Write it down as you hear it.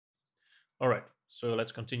All right, so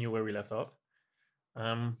let's continue where we left off.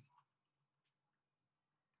 Um,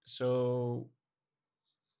 so,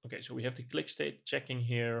 okay, so we have the click state checking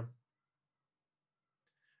here.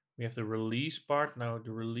 We have the release part. Now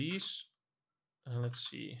the release, let's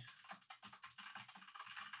see.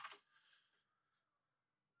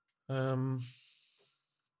 Yeah,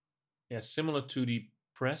 similar to the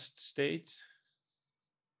pressed state,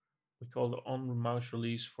 we call the on mouse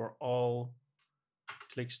release for all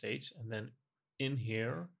click states. And then in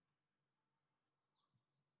here,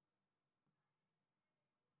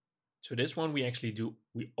 so this one we actually do,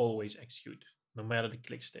 we always execute, no matter the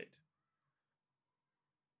click state.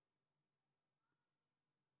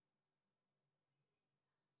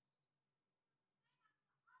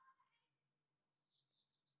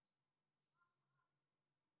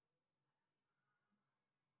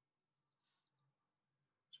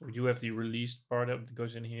 So we do have the released part that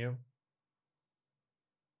goes in here.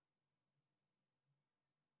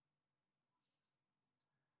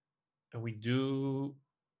 And we do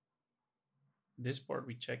this part,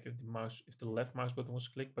 we check if the left mouse button was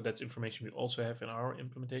clicked, but that's information we also have in our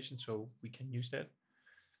implementation, so we can use that.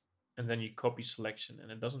 And then you copy selection,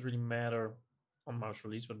 and it doesn't really matter on mouse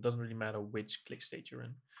release, but it doesn't really matter which click state you're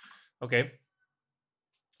in. Okay,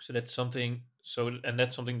 so that's something. So and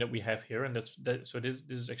that's something that we have here, and so this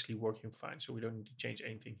is actually working fine. So we don't need to change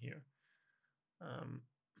anything here.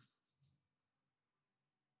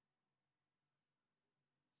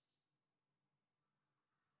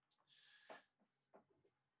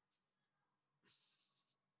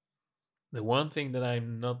 The one thing that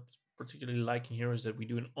I'm not particularly liking here is that we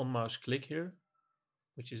do an on mouse click here,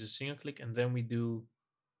 which is a single click, and then we do.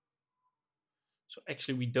 So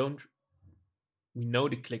actually, we know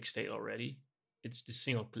the click state already. It's the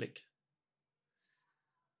single click.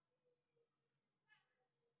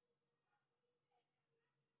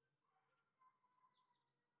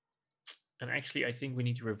 And actually, I think we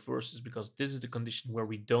need to reverse this because this is the condition where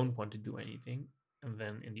we don't want to do anything. And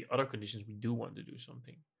then in the other conditions, we do want to do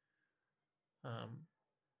something.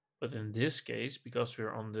 But in this case, because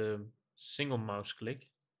we're on the single mouse click,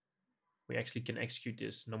 we actually can execute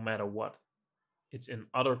this no matter what. It's in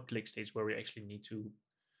other click states where we actually need to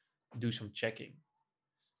do some checking.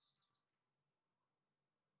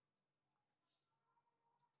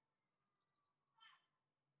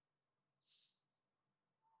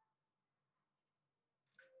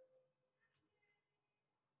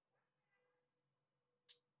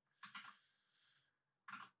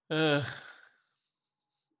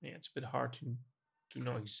 Yeah, it's a bit hard to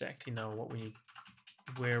know exactly now what we need,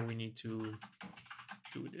 where we need to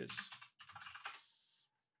do this.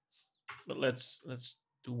 But let's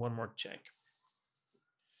do one more check.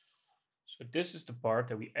 So this is the part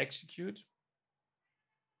that we execute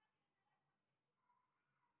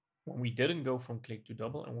when we didn't go from click to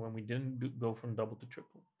double, and when we didn't go from double to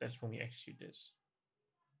triple. That's when we execute this.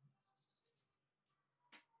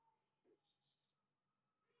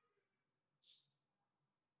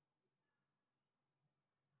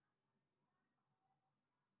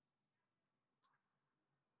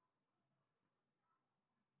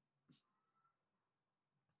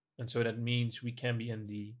 And so that means we can be in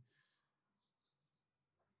the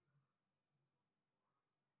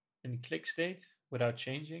click state without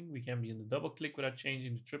changing. We can be in the double click without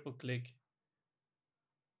changing, the triple click,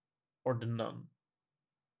 or the none.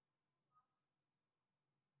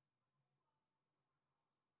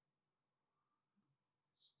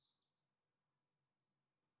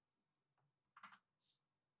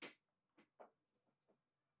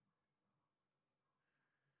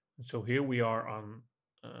 And so here we are on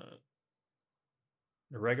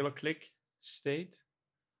the regular click state,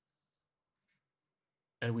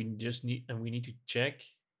 and we need to check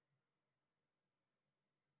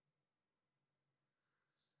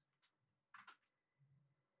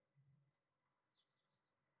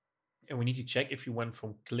if you went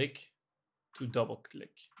from click to double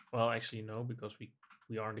click. Well, actually no, because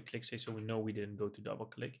we are in the click state, so we know we didn't go to double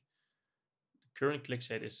click. The current click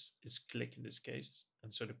state is click in this case,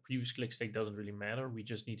 and so the previous click state doesn't really matter. We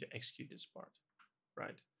just need to execute this part,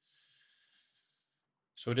 right?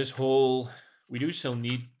 So this whole we do still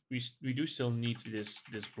need this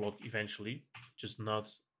block eventually, just not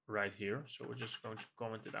right here. So we're just going to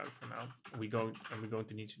comment it out for now. We're going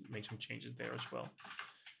to need to make some changes there as well.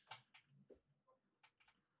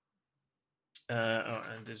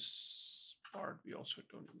 And this part we also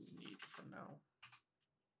don't need for now.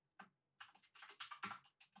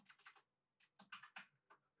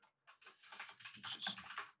 Just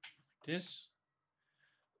like this.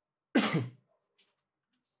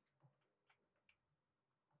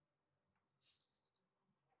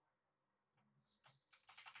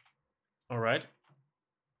 All right.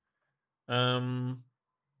 Now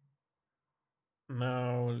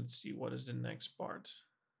let's see, what is the next part?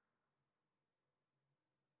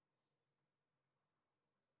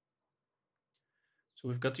 So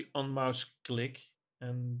we've got the on mouse click,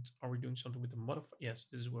 and are we doing something with the modifier? Yes,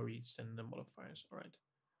 this is where we send the modifiers. All right.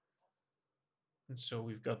 And so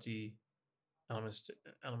we've got the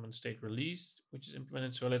element state released, which is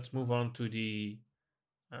implemented. So let's move on to the,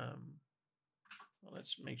 well,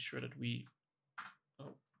 let's make sure that we,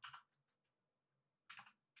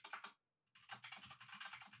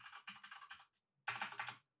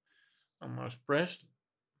 on mouse pressed.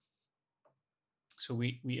 So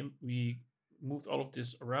we moved all of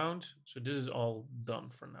this around. So this is all done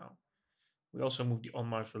for now. We also moved the on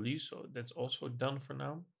mouse release, so that's also done for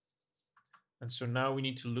now. And so now we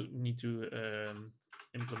need to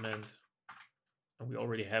implement, and we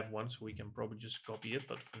already have one, so we can probably just copy it.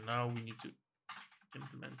 But for now, we need to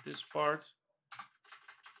implement this part.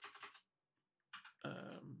 Like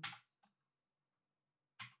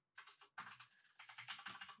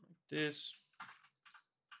this,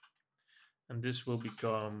 and this will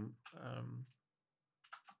become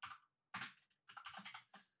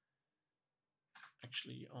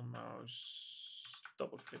actually on mouse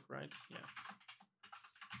double click, right? Yeah.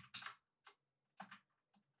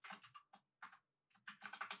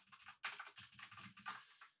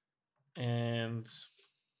 And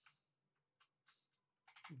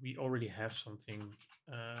we already have something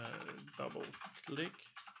double click.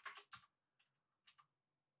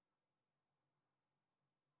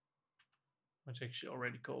 It's actually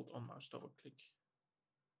already called on mouse double click.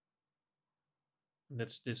 And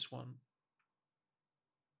that's this one.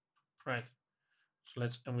 Right. So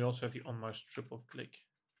let's, and we also have the on mouse triple click.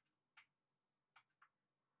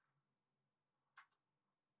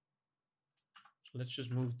 So let's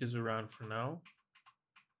just move this around for now.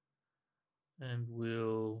 And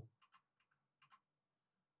we'll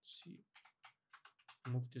see,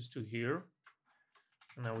 move this to here.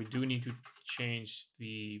 And now we do need to change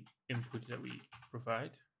the input that we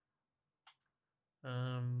provide.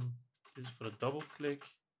 This is for the double click.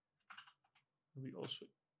 We also,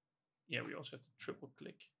 yeah, we also have to triple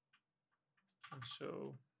click. And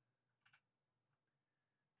so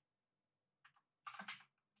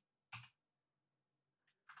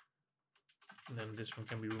and then this one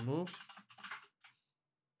can be removed.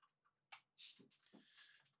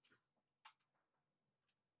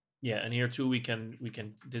 Yeah, and here too we can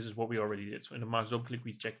this is what we already did. So in the mouse double click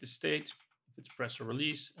we check the state, if it's press or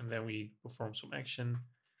release, and then we perform some action,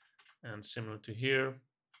 and similar to here,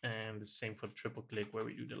 and the same for the triple click where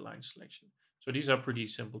we do the line selection. So these are pretty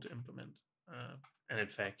simple to implement, and in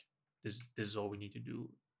fact this is all we need to do,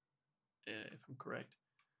 if I'm correct.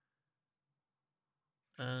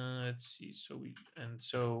 Let's see, so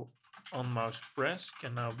on mouse press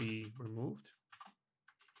can now be removed,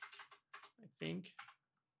 I think.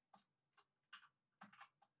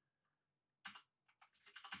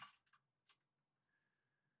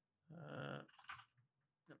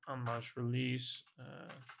 On mouse release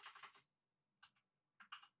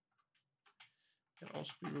can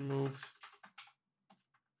also be removed.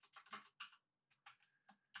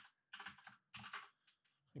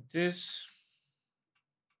 Like this.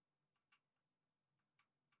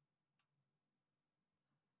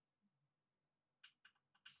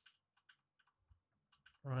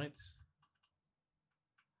 Right.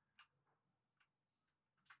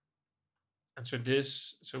 And so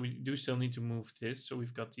this, so we do still need to move this. So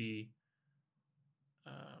we've got the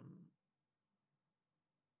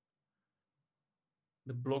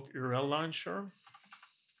block URL launcher.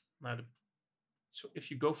 Now, so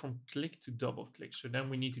if you go from click to double click, so then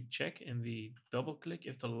we need to check in the double click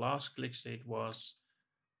if the last click state was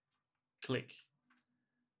click.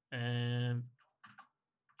 And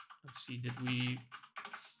let's see, did we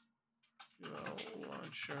URL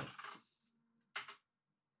launcher?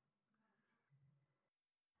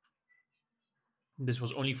 This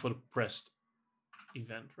was only for the pressed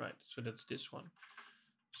event, right? So that's this one.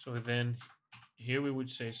 So then here we would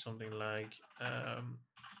say something like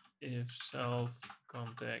if self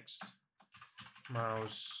context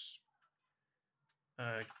mouse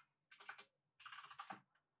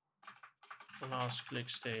last click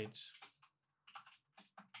state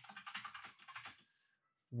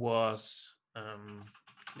was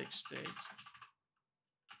click state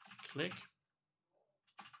click.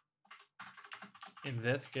 In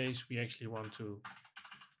that case, we actually want to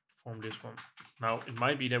form this one. Now, it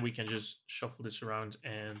might be that we can just shuffle this around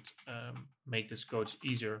and make this code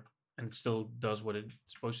easier, and it still does what it's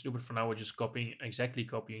supposed to do. But for now, we're just exactly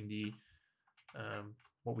copying the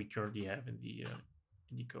what we currently have in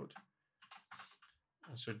the code.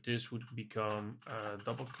 And so this would become a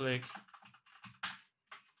double click.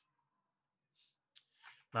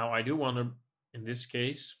 Now I do want to, in this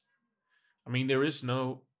case, I mean, there is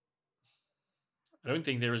no, I don't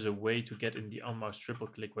think there is a way to get in the on-mouse triple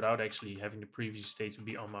click without actually having the previous state to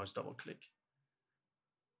be on-mouse double click.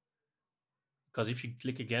 Because if you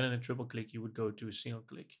click again in a triple click, you would go to a single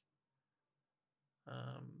click.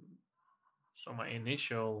 So my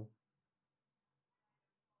initial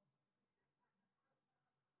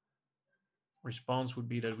response would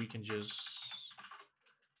be that we can just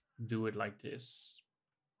do it like this.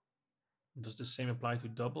 Does the same apply to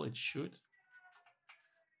double? It should.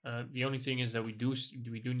 The only thing is that we do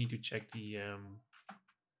need to check the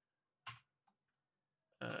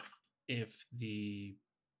if the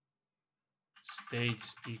state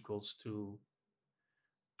equals to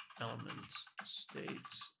elements state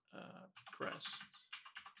pressed,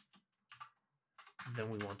 then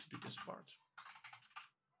we want to do this part.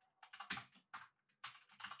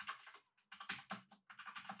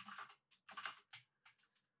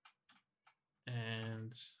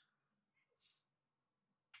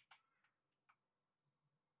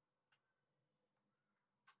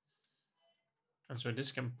 And so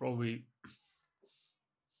this can probably,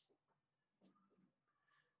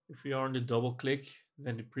 if we are on the double click,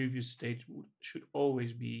 then the previous state should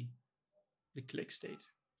always be the click state.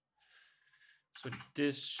 So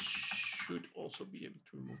this should also be able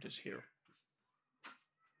to remove this here.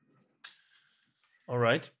 All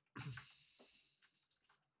right.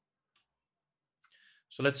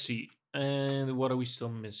 So let's see. And what are we still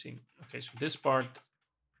missing? Okay, so this part,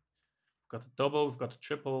 we've got the double, we've got the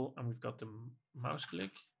triple, and we've got the mouse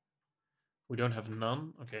click. We don't have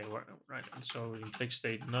none. Okay, right. And so in click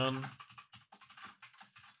state none,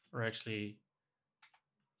 or actually,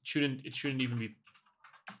 it shouldn't even be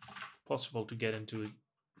possible to get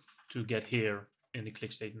here in the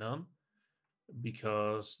click state none,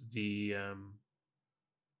 because the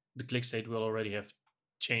click state will already have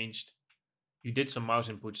changed. You did some mouse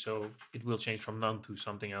input, so it will change from none to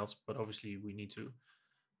something else, but obviously we need to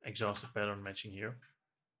exhaust the pattern matching here.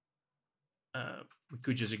 We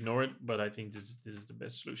could just ignore it, but I think this is the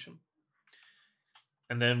best solution.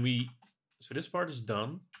 And then so this part is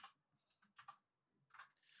done.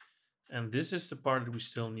 And this is the part that we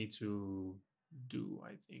still need to do,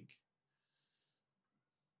 I think.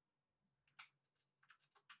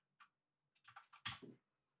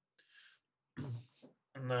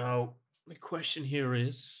 Now, the question here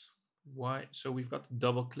is why? So we've got the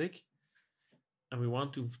double click, and we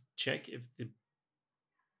want to check if the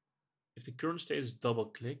current state is double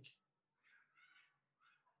click.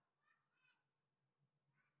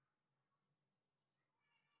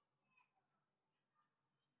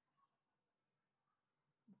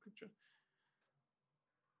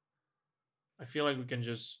 I feel like we can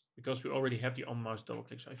just, because we already have the on mouse double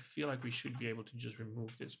click, so I feel like we should be able to just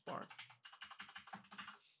remove this part.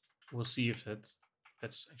 We'll see if that's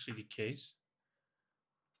actually the case.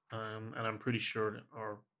 And I'm pretty sure that,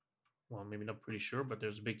 or well, maybe not pretty sure, but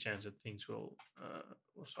there's a big chance that things will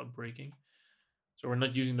start breaking. So we're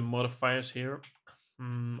not using the modifiers here.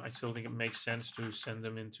 I still think it makes sense to send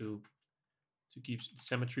them into, to keep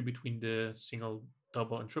symmetry between the single,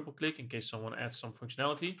 double, and triple click in case someone adds some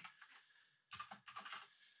functionality.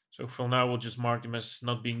 So for now, we'll just mark them as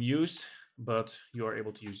not being used, but you are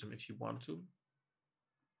able to use them if you want to.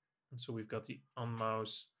 And so we've got the on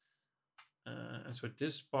mouse. And so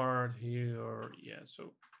this part here, yeah,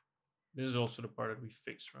 so this is also the part that we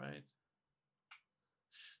fixed, right?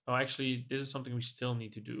 Oh, actually, this is something we still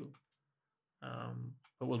need to do.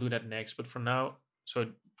 But we'll do that next. But for now, so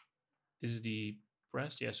this is the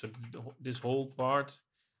pressed. Yeah, so this whole part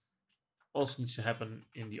also needs to happen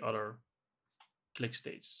in the other click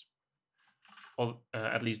states.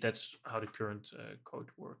 At least that's how the current code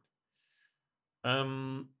worked.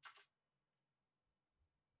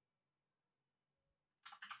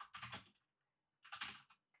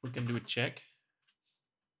 We can do a check.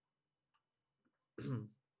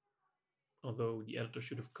 Although the editor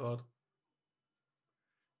should have caught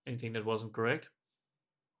anything that wasn't correct.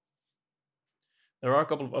 There are a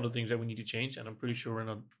couple of other things that we need to change, and I'm pretty sure we're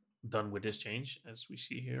not done with this change, as we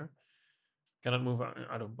see here. Cannot move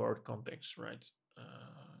out of borrowed context, right?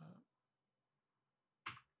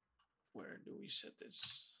 Where do we set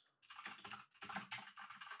this?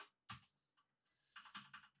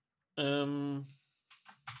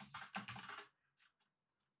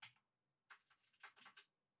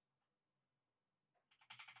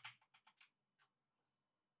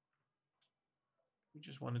 We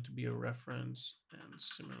just want it to be a reference, and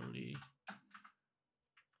similarly,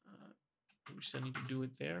 we still need to do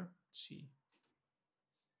it there. Let's see.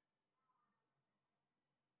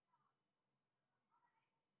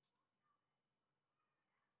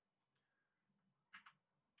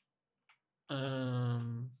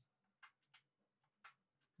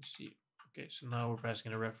 Let's see. Okay, so now we're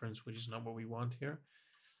passing a reference, which is not what we want here.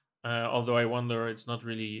 Although I wonder, it's not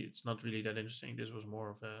really that interesting. This was more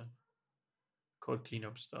of a code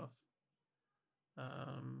cleanup stuff.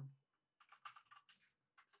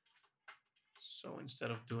 So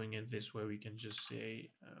instead of doing it this way, we can just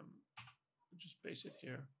say, just paste it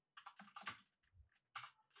here.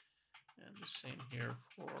 And the same here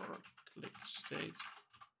for click state.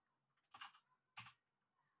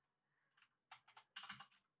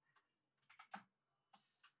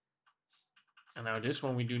 And now this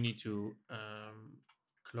one we do need to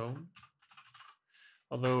clone.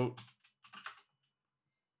 Although,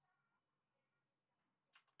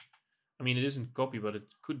 I mean, it isn't copy, but it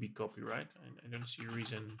could be copy, right? I don't see a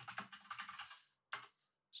reason.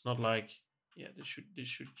 It's not like, yeah, this should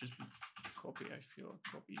just be copy. I feel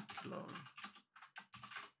copy clone.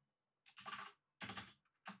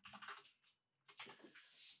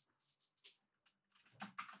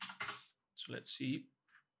 So let's see.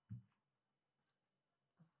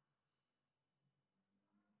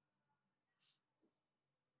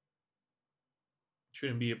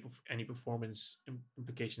 Shouldn't be any performance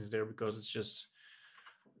implications there because it's just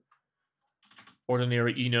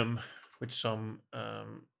ordinary enum with some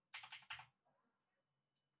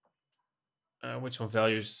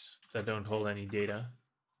values that don't hold any data.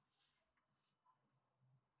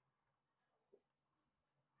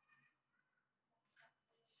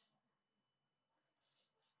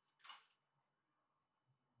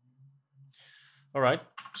 All right,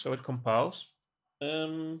 so it compiles.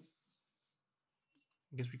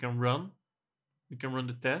 I guess we can run. We can run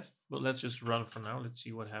the test, but let's just run for now. Let's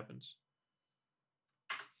see what happens.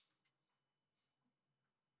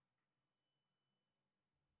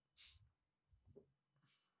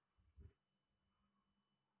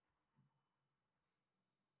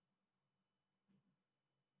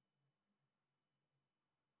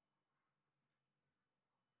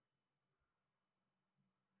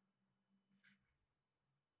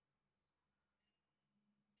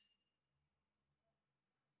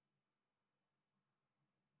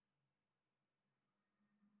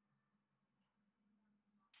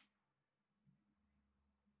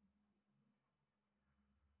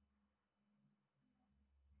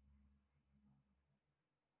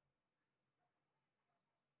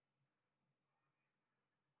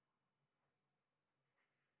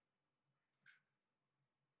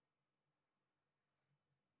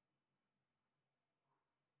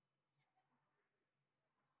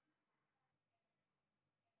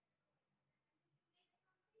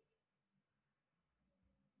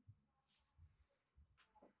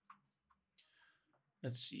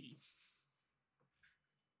 Let's see.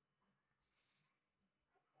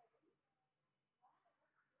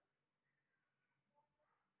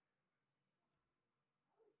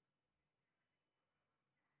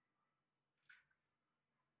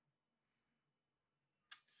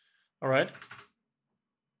 All right.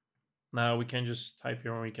 Now we can just type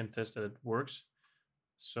here and we can test that it works.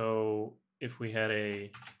 So if we had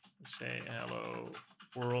let's say hello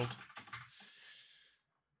world,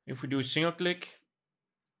 if we do a single click,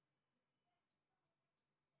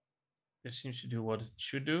 this seems to do what it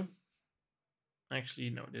should do.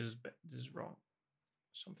 Actually, no, this is wrong.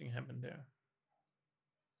 Something happened there.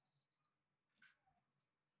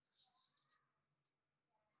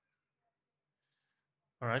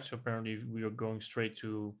 All right, so apparently we are going straight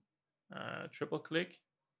to triple click.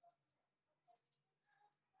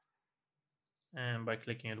 And by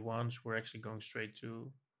clicking it once, we're actually going straight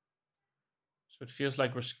to. So it feels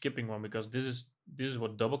like we're skipping one because this is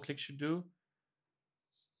what double click should do.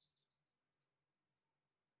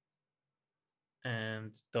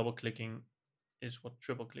 And double clicking is what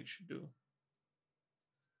triple click should do.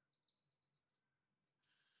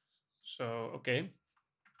 So, okay.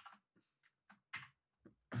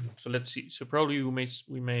 So let's see. So probably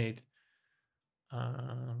we made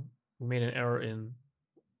an error in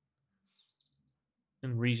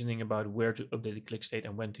reasoning about where to update the click state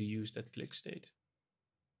and when to use that click state.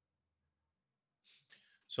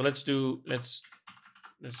 So let's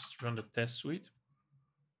run the test suite.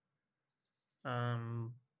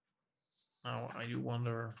 Now I do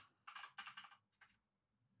wonder.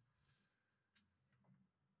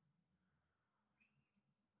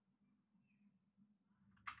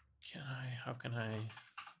 How can I, let's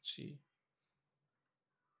see.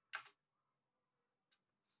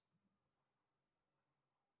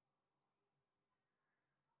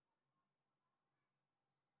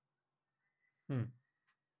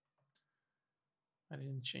 I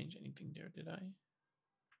didn't change anything there, did I?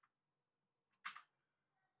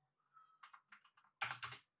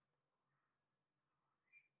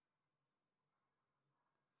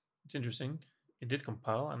 It's interesting. It did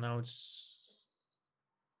compile, and now it's...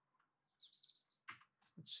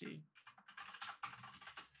 Let's see.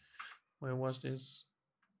 Where was this?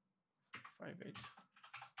 5.8.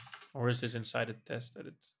 Or is this inside the test that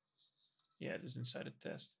it... Yeah, it is inside the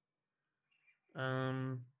test.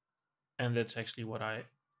 And that's actually what I...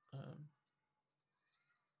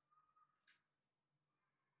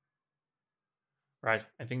 right,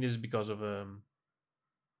 I think this is because of a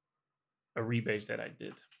rebase that I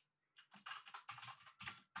did.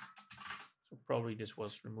 So probably this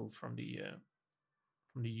was removed from the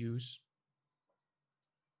use.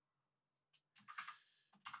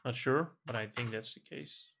 Not sure, but I think that's the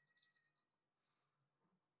case.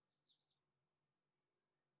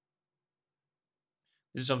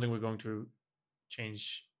 This is something we're going to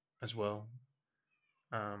change as well.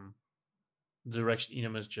 The direction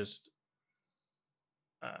enum is just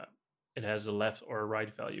it has a left or a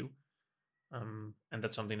right value. And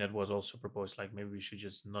that's something that was also proposed, like maybe we should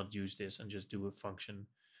just not use this and just do a function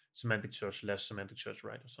semantic search left, semantic search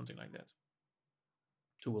right, or something like that.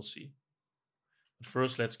 So we'll see. But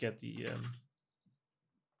first, let's get the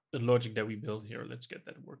logic that we built here. Let's get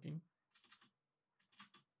that working.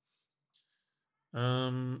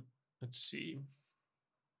 Let's see.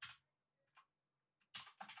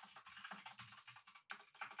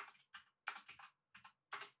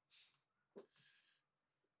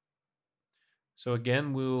 So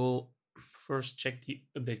again, we'll first check the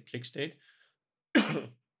update click state.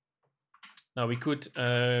 Now we could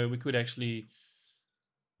actually,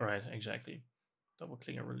 right, exactly, double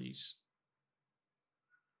click and release.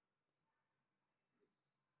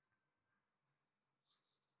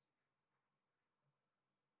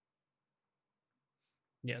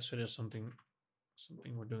 Yeah, so there's something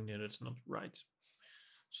we're doing there that's not right.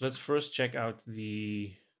 So let's first check out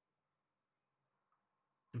the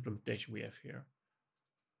implementation we have here.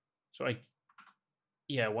 So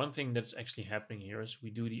one thing that's actually happening here is we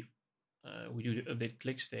do the update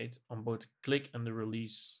click state on both the click and the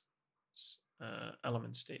release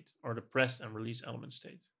element state, or the pressed and release element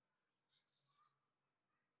state.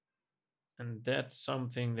 And that's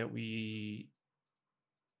something that we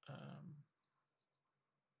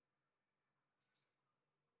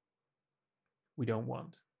don't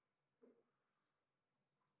want.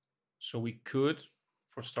 So we could,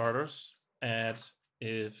 for starters, add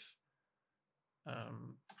if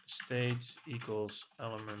state equals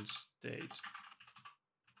element state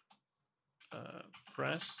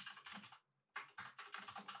press,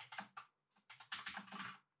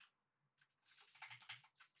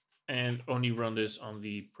 and only run this on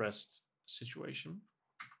the pressed situation.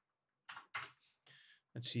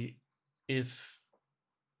 Let's see if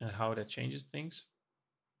and how that changes things,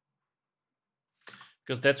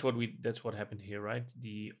 because that's what happened here, right?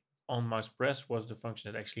 The on mouse press was the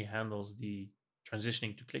function that actually handles the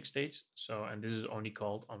transitioning to click states. So, and this is only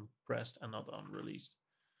called on pressed and not on released.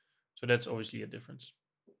 So that's obviously a difference.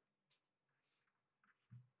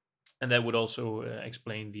 And that would also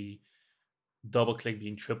explain the double click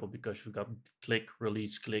being triple, because you've got click,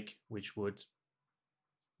 release, click, which would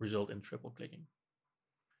result in triple clicking.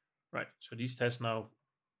 Right, so these tests now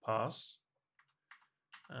pass.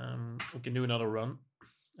 We can do another run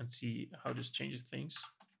and see how this changes things.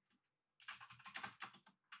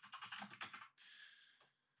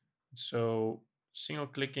 So single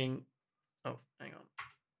clicking, oh, hang on.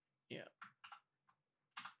 Yeah.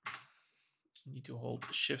 I need to hold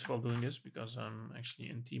shift while doing this because I'm actually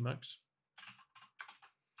in Tmux.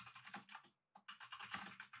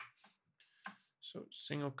 So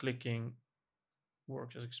single clicking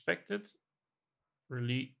works as expected.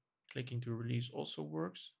 Clicking to release also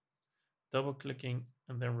works. Double clicking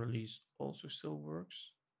and then release also still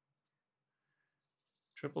works.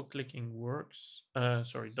 Triple clicking works.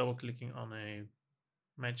 Double clicking on a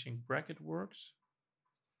matching bracket works.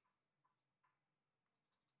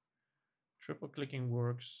 Triple clicking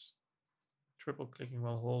works. Triple clicking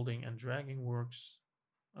while holding and dragging works.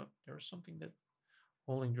 Oh, there's something that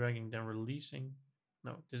holding, dragging, then releasing.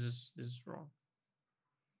 No, this is wrong.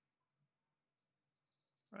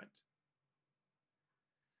 Right.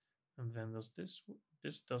 And then does this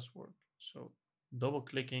does work. So double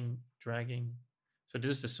clicking, dragging. So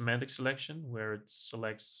this is the semantic selection where it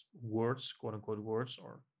selects words, quote unquote words,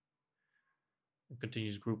 or a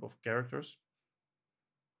continuous group of characters.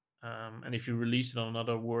 And if you release it on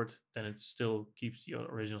another word, then it still keeps the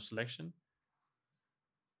original selection.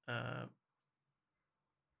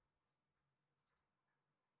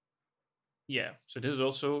 Yeah, so this is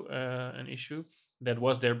also an issue that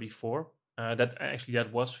was there before. That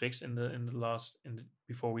was fixed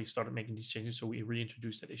before we started making these changes. So we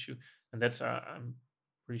reintroduced that issue, and that's I'm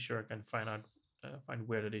pretty sure I can find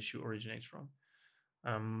where that issue originates from.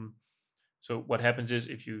 So what happens is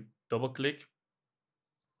if you double click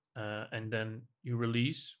and then you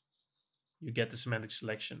release, you get the semantic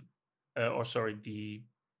selection, or sorry, the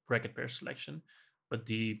bracket pair selection, but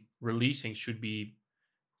the releasing should be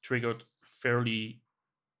triggered fairly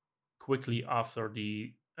quickly after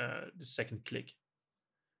the second click.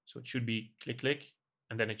 So it should be click click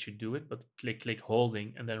and then it should do it, but click click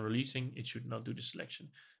holding and then releasing, it should not do the selection.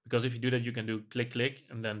 Because if you do that, you can do click click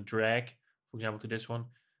and then drag, for example, to this one,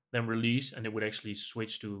 then release, and it would actually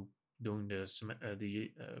switch to doing the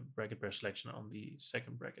bracket pair selection on the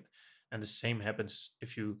second bracket. And the same happens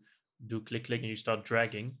if you do click click and you start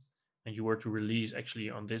dragging and you were to release actually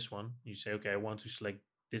on this one, you say, okay, I want to select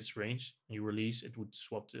this range, and you release, it would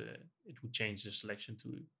it would change the selection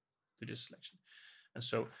to this selection. And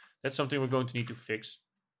so that's something we're going to need to fix.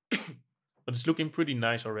 But it's looking pretty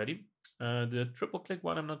nice already. The triple click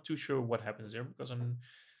one, I'm not too sure what happens there because I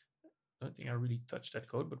don't think I really touched that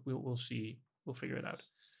code, but we'll see. We'll figure it out.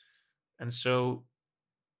 And so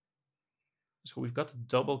we've got the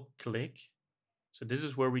double click. So this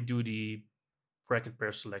is where we do the bracket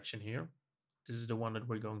pair selection here. This is the one that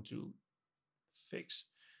we're going to fix.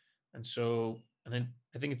 And so, and then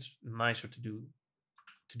I think it's nicer to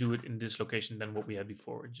do it in this location than what we had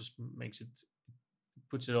before. It just makes it,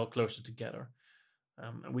 puts it all closer together.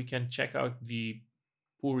 And we can check out the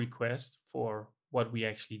pull request for what we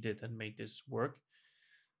actually did and made this work.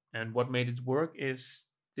 And what made it work is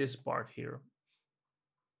this part here.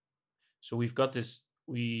 So we've got this,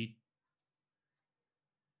 we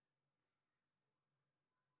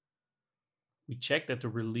check that the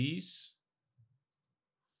release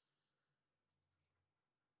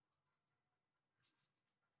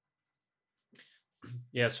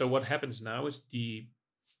yeah, so what happens now is the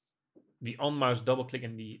on mouse double click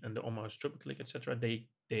and the on mouse triple click, etc.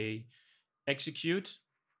 They execute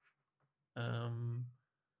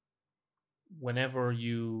whenever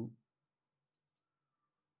you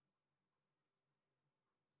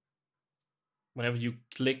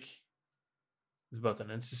click the button.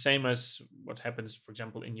 And it's the same as what happens, for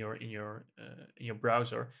example, in your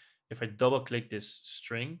browser. If I double click this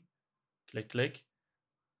string, click,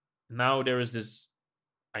 now there is this,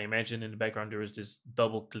 I imagine in the background there is this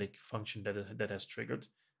double click function that has triggered,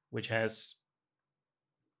 which has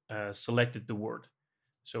selected the word.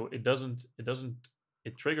 So it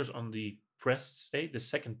triggers on the pressed state, the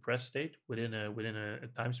second press state within a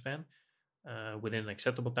time span, within an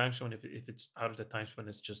acceptable time span. If it's out of the time span,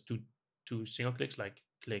 it's just two single clicks, like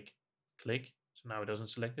click, click. So now it doesn't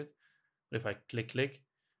select it. But if I click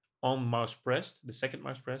on mouse pressed, the second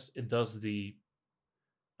mouse pressed, it does the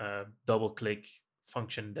double click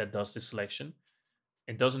function that does the selection.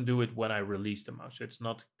 It doesn't do it when I release the mouse. So it's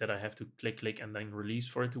not that I have to click and then release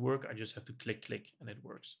for it to work. I just have to click and it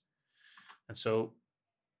works. And so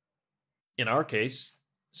in our case,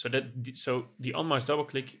 so the on mouse double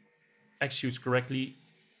click executes correctly,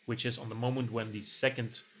 which is on the moment when the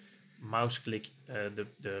second mouse click,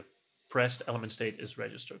 the pressed element state is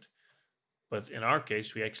registered. But in our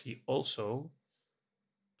case, we actually also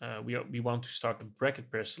we want to start the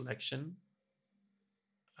bracket pair selection.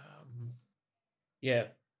 Yeah,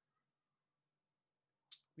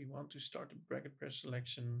 we want to start the bracket pair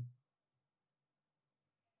selection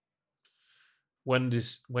when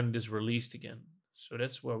this released again. So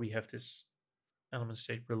that's where we have this element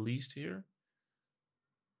state released here.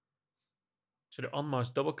 So the on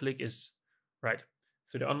mouse double click is right.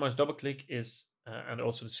 So the on mouse double click is, and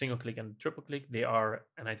also the single click and the triple click, they are,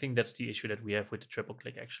 and I think that's the issue that we have with the triple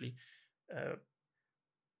click actually.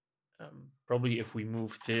 Probably if we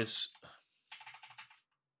move this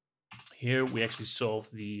here, we actually solve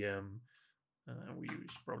the, we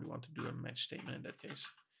probably want to do a match statement in that case.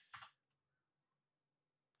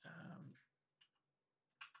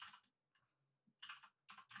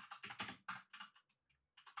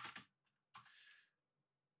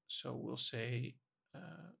 So we'll say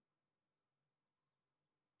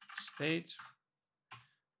state,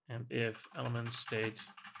 and if element state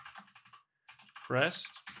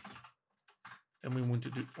pressed, then we want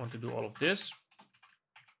to do all of this.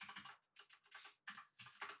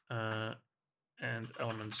 And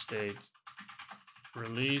element state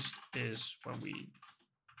released is when we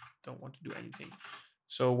don't want to do anything.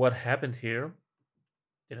 So what happened here?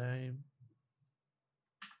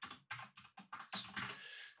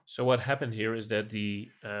 So what happened here is that the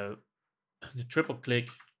triple click,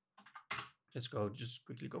 just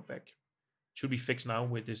quickly go back. It should be fixed now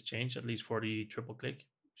with this change, at least for the triple click.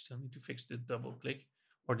 We still need to fix the double click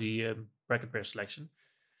or the bracket pair selection.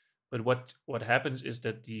 But what happens is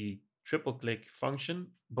that the triple click function,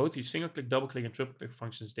 both the single click, double click, and triple click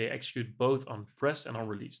functions, they execute both on press and on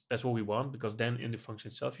release. That's what we want, because then in the function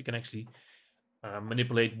itself, you can actually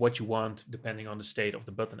manipulate what you want depending on the state of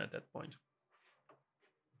the button at that point.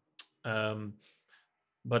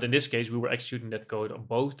 But in this case, we were executing that code on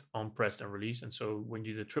both on pressed and release. And so when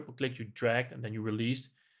you did a triple click, you dragged and then you released,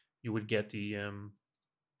 you would get the,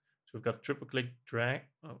 so we've got triple click, drag.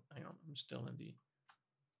 Oh, hang on, I'm still in the,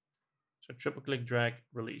 so triple click, drag,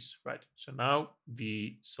 release, right? So now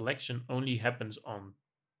the selection only happens on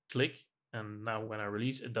click. And now when I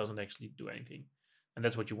release, it doesn't actually do anything. And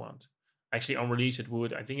that's what you want. Actually on release, it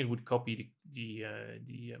would, I think it would copy the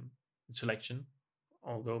selection,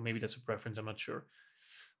 although maybe that's a preference, I'm not sure.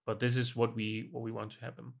 But this is what we want to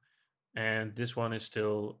happen. And this one is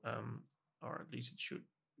still, or at least it should,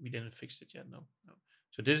 we didn't fix it yet, no.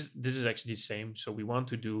 So this is actually the same. So we want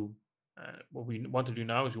to do, what we want to do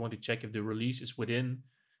now is we want to check if the release is within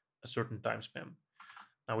a certain time span.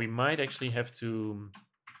 Now we might actually have to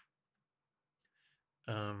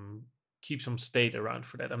keep some state around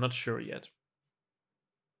for that. I'm not sure yet,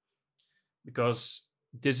 because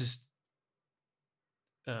this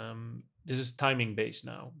is timing based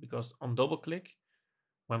now, because on double click,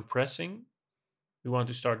 when pressing, we want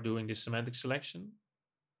to start doing this semantic selection.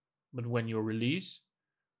 But when you release,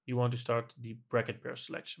 you want to start the bracket pair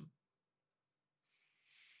selection.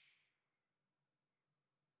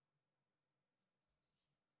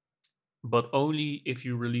 But only if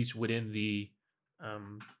you release within the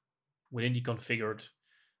configured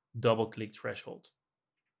double click threshold.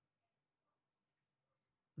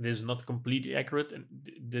 This is not completely accurate, and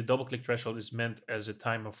the double click threshold is meant as a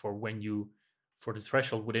timer for when you, for the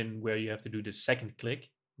threshold within where you have to do the second click,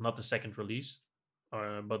 not the second release.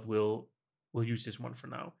 But we'll use this one for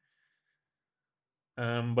now.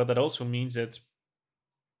 But that also means that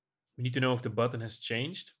we need to know if the button has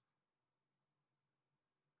changed.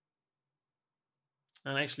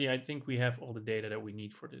 And actually, I think we have all the data that we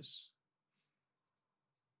need for this.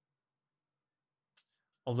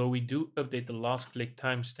 Although we do update the last click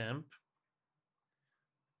timestamp.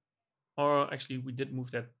 Or actually, we did move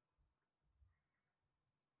that.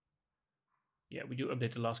 Yeah, we do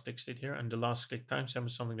update the last click state here. And the last click timestamp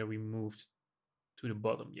is something that we moved to the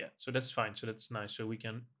bottom. Yeah, so that's fine. So that's nice. So we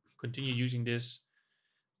can continue using this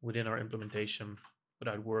within our implementation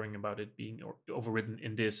without worrying about it being overridden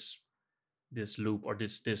in this loop or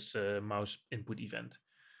this mouse input event.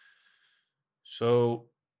 So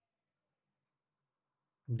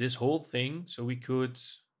this whole thing, so we could,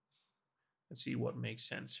 let's see what makes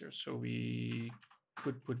sense here. So we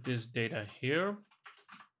could put this data here,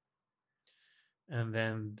 and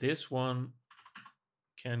then this one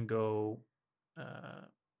can go, it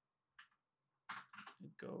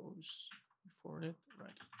goes before it,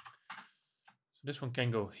 right? So this one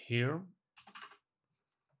can go here.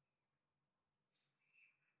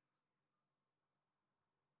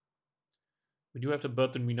 We do have the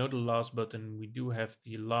button, we know the last button, we do have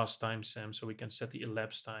the last timestamp, so we can set the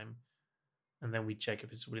elapsed time, and then we check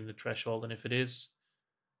if it's within the threshold, and if it is,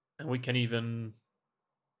 and we can even,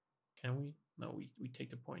 can we? No, we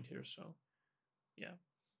take the point here, so yeah.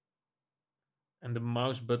 And the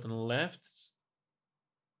mouse button left,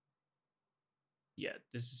 yeah,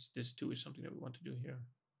 this too is something that we want to do here.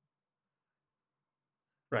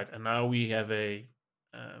 Right, and now we have a,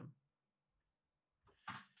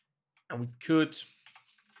 and we could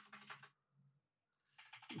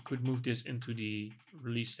move this into the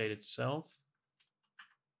release state itself.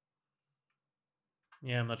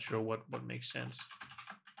 Yeah, I'm not sure what makes sense,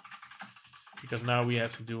 because now we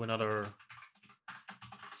have to do another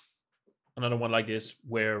one like this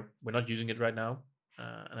where we're not using it right now.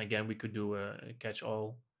 And again, we could do a catch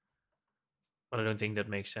all, but I don't think that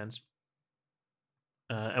makes sense.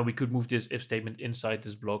 And we could move this if statement inside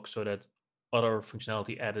this block so that other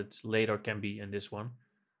functionality added later can be in this one.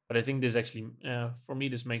 But I think this actually, for me,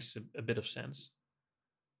 this makes a bit of sense.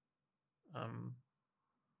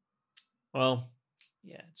 Well,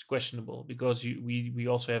 yeah, it's questionable because we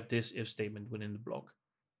also have this if statement within the block,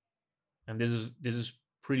 and this is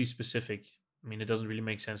pretty specific. I mean, it doesn't really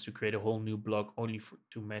make sense to create a whole new block only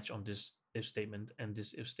to match on this if statement and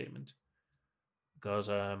this if statement, because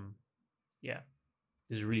yeah,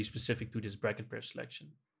 this is really specific to this bracket pair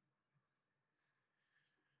selection.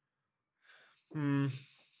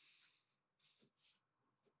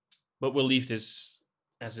 But we'll leave this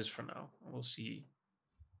as is for now. We'll see,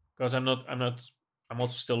 because I'm also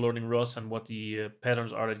still learning Rust and what the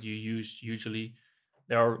patterns are that you use usually.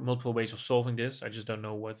 There are multiple ways of solving this. I just don't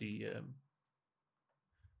know what the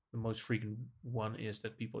most frequent one is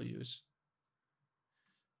that people use.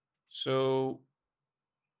 So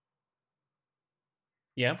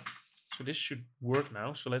Yeah, so this should work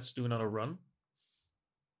now. So let's do another run.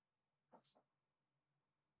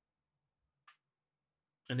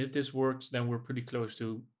 And if this works, then we're pretty close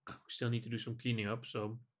to, we still need to do some cleaning up.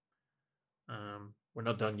 So we're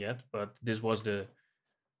not done yet, but this was the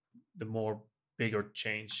more bigger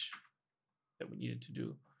change that we needed to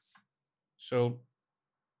do. So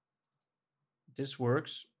this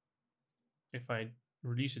works. If I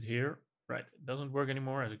release it here, right, it doesn't work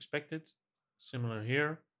anymore as expected. Similar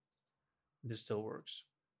here, this still works.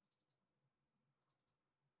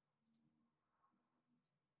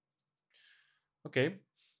 Okay,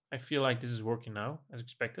 I feel like this is working now as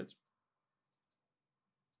expected.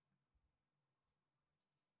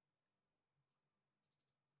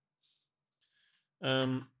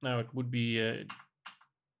 Now it would be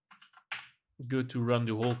good to run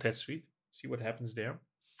the whole test suite, see what happens there.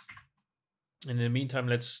 And in the meantime,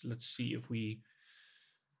 let's see if we,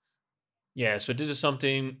 yeah. So this is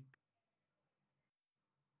something.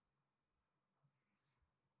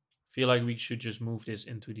 Feel like we should just move this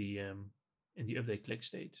into the in the update click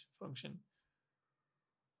state function.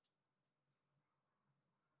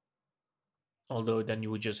 Although then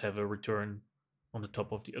you would just have a return on the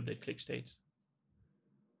top of the update click state.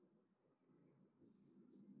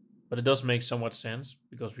 But it does make somewhat sense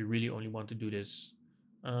because we really only want to do this.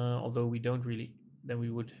 Although we don't really, then we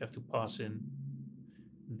would have to pass in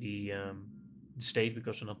the state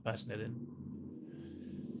because we're not passing that in.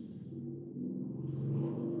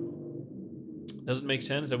 Does it make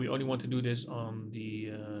sense that we only want to do this on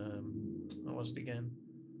the, what was it again?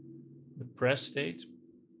 The press state?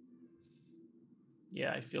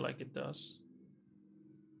 Yeah, I feel like it does.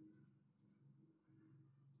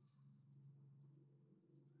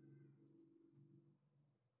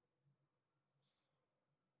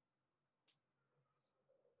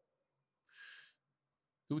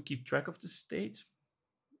 Do we keep track of the state?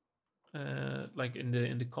 Like in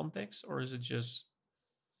the context, or is it just?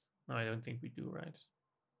 No, I don't think we do, right?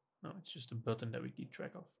 No, it's just a button that we keep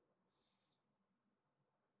track of.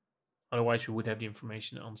 Otherwise, we would have the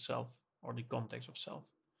information on self or the context of self.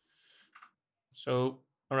 So,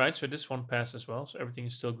 all right, so this one passed as well. So everything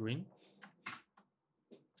is still green.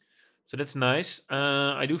 So that's nice.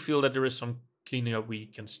 I do feel that there is some cleaning up we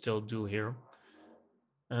can still do here.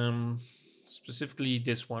 Specifically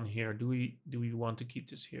this one here. Do we want to keep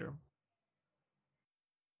this here?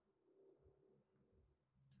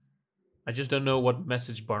 I just don't know what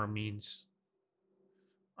message bar means.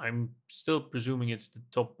 I'm still presuming it's the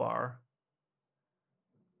top bar.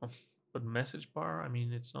 But message bar, I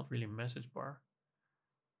mean, it's not really a message bar.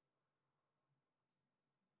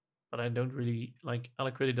 But I don't really, like,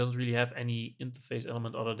 Alacritty doesn't really have any interface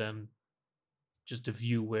element other than just the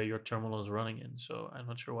view where your terminal is running in. So I'm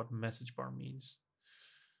not sure what message bar means.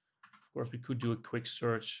 Of course, we could do a quick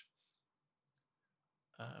search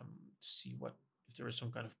to see what, if there is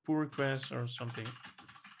some kind of pull request or something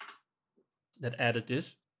that added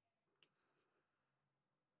this.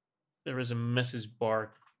 There is a message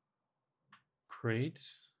bar create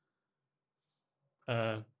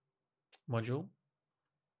module.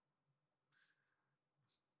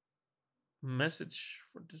 Message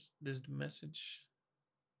for this the message.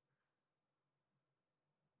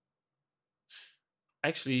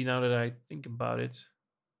 Actually, now that I think about it,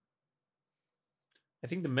 I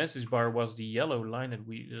think the message bar was the yellow line that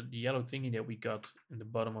the yellow thingy that we got in the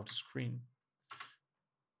bottom of the screen.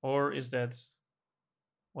 Or is that,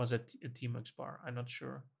 was it a tmux bar? I'm not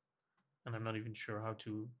sure. And I'm not even sure how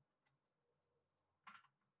to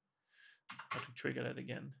trigger that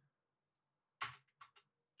again.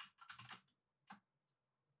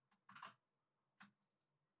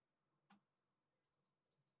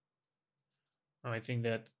 I think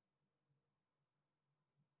that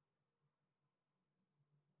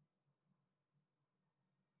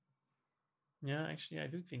yeah, actually I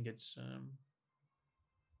do think it's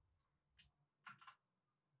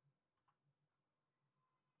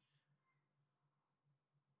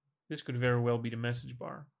this could very well be the message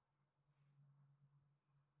bar.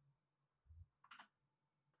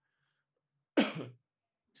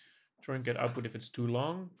 Try and get output if it's too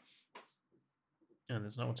long. And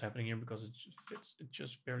that's not what's happening here because it just fits. It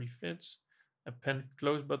just barely fits. Append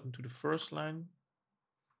close button to the first line.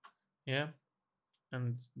 Yeah.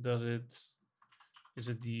 And does it, is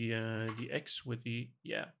it the X with the,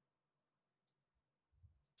 yeah.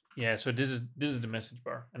 Yeah, so this is the message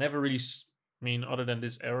bar. I never really, I mean, other than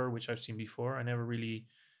this error, which I've seen before, I never really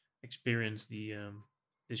experienced the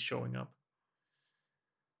this showing up.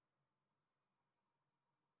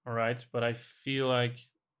 All right, but I feel like,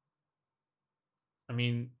 I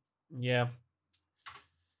mean, yeah,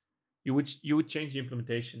 You would change the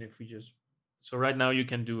implementation if we just. So right now you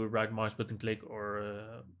can do a right mouse button click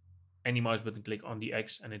or any mouse button click on the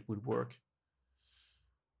X and it would work.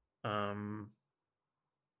 But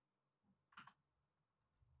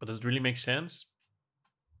does it really make sense?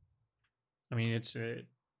 I mean,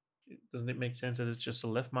 doesn't it make sense that it's just a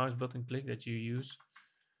left mouse button click that you use?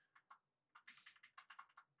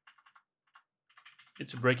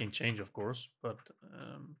 It's a breaking change, of course, but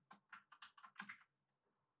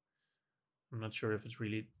I'm not sure if it's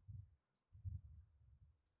really.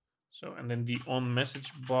 So, and then the on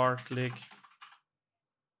message bar click.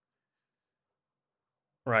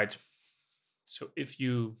 Right. So if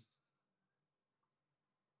you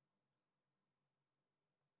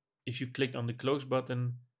clicked on the close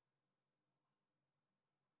button,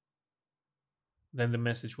 then the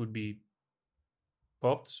message would be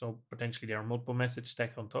popped. So potentially there are multiple messages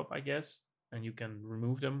stacked on top, I guess, and you can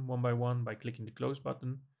remove them one by one by clicking the close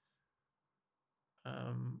button.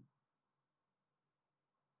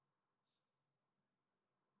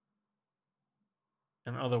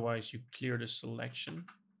 And otherwise you clear the selection.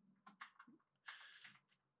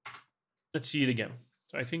 Let's see it again.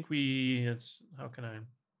 So I think how can I?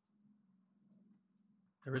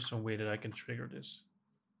 There is some way that I can trigger this.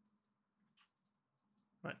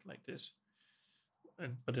 Right, like this.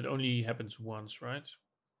 But it only happens once, right?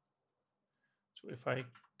 So if I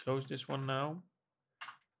close this one now,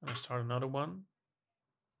 and I start another one,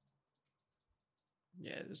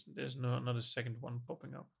 yeah, there's no another second one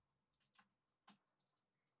popping up.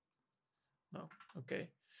 No, okay.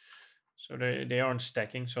 So they aren't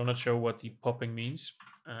stacking, so I'm not sure what the popping means.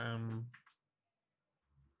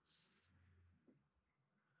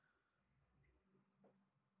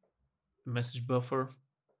 Message buffer.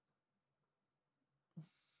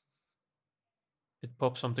 It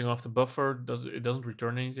pops something off the buffer. It doesn't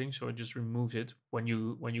return anything, so it just removes it when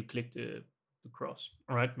you click the cross.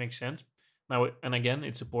 All right, makes sense. Now, and again,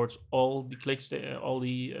 it supports all the clicks, all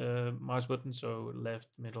the mouse buttons, so left,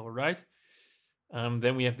 middle, right.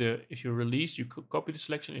 Then we have if you release, you copy the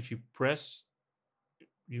selection. If you press,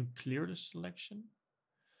 you clear the selection.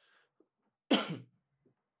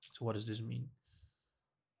 So what does this mean?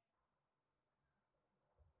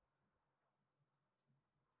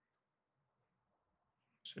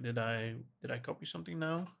 So did I copy something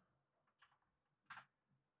now?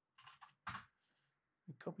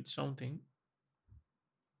 I copied something.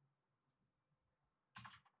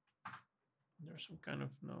 There's some kind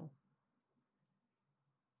of no.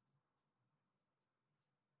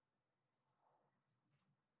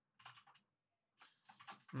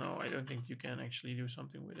 No, I don't think you can actually do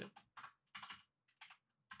something with it.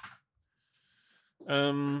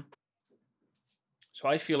 So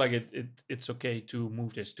I feel like it's okay to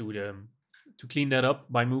move this to clean that up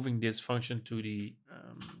by moving this function to the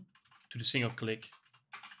single click.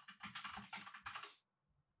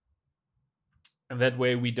 And that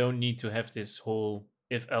way we don't need to have this whole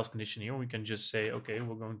if-else condition here. We can just say, okay,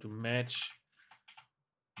 we're going to match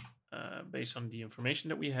based on the information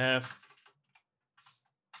that we have.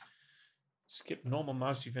 Skip normal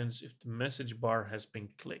mouse events if the message bar has been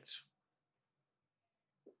clicked.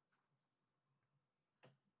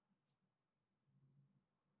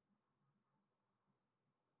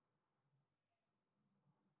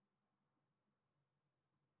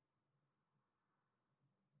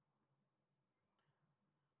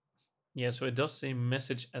 Yeah, so it does say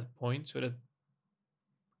message at point, so that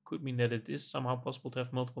could mean that it is somehow possible to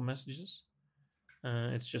have multiple messages.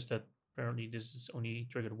 It's just that apparently this is only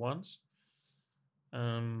triggered once.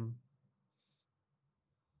 So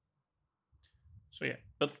yeah,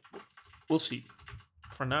 but we'll see.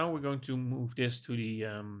 For now, we're going to move this to the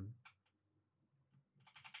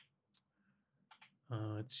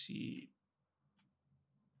let's see,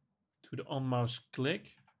 to the on mouse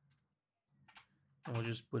click, and we'll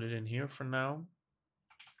just put it in here for now.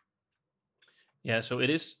 Yeah, so it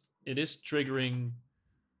is triggering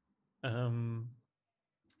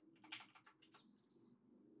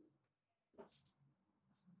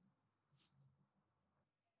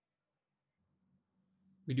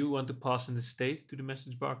we do want to pass in the state to the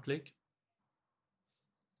message bar click,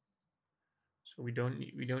 so we don't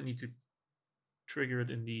need to trigger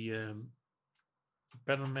it in the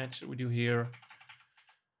pattern match that we do here.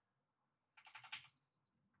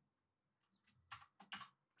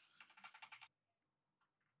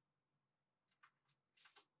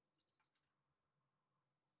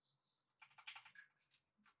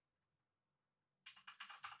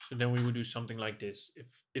 So then we would do something like this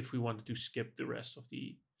if we wanted to skip the rest of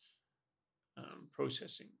the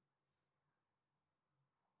processing.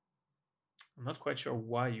 I'm not quite sure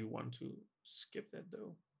why you want to skip that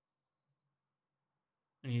though.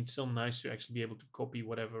 And it's still nice to actually be able to copy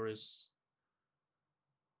whatever is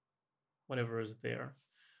there.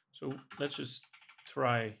 So let's just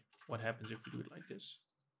try what happens if we do it like this.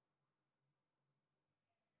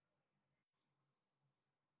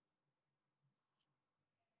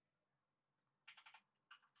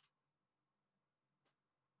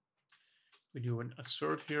 We do an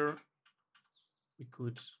assert here. We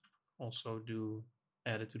could also do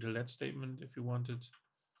add it to the let statement if you wanted.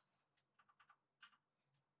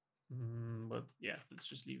 But yeah, let's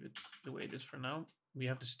just leave it the way it is for now. We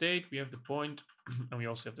have the state, we have the point, and we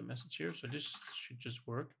also have the message here. So this should just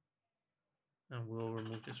work. And we'll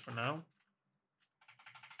remove this for now.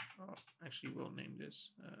 Oh, actually, we'll name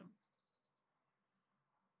this.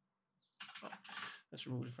 Let's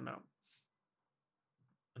remove it for now.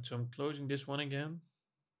 And so I'm closing this one again.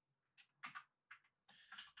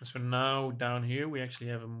 And so now down here, we actually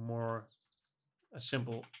have a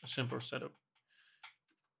simpler setup.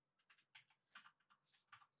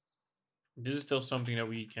 This is still something that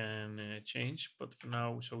we can change, but for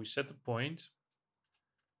now, so we set the point,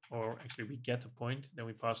 or actually we get the point, then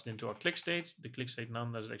we pass it into our click states. The click state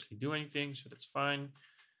none doesn't actually do anything, so that's fine.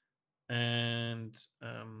 And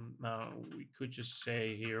now we could just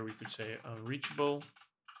say here, we could say unreachable,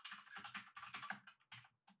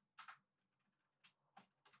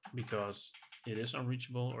 because it is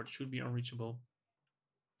unreachable, or it should be unreachable.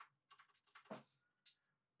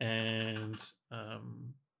 And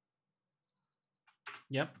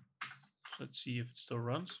yep, so let's see if it still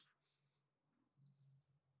runs.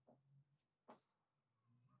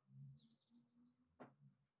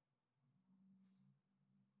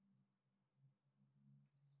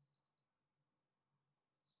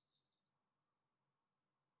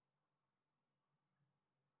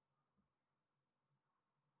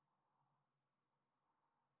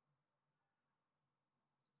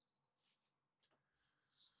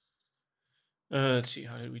 Let's see,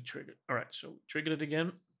 how did we trigger? All right, so we triggered it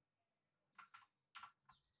again.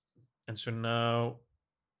 And so now,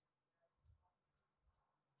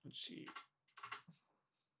 let's see.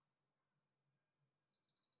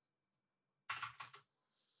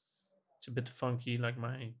 It's a bit funky, like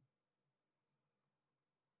my...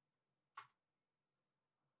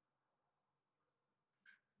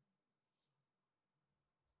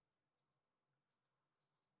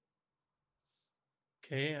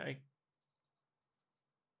 Okay, like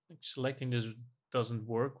selecting this doesn't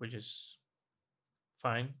work, which is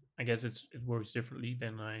fine. I guess it works differently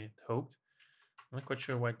than I had hoped. I'm not quite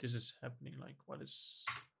sure why this is happening. Like, what is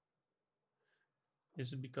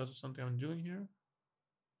it because of something I'm doing here?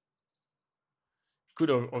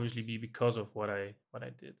 Could obviously be because of what I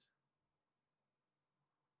did.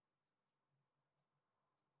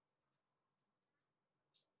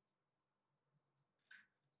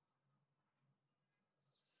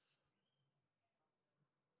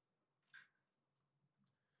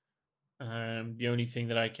 The only thing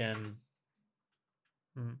that I can...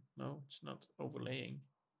 no, it's not overlaying.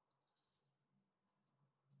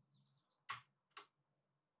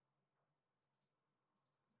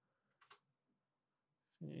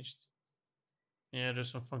 Finished. Yeah,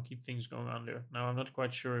 there's some funky things going on there. Now, I'm not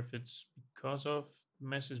quite sure if it's because of the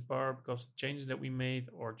message bar, because of the changes that we made,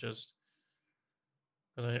 or just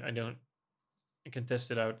because I can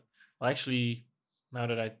test it out. Well, actually, now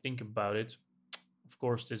that I think about it, of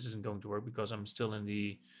course, this isn't going to work because I'm still in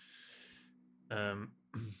the...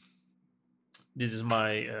 this is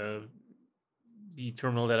my the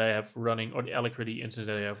terminal that I have running, or the Alacritty instance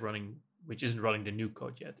that I have running, which isn't running the new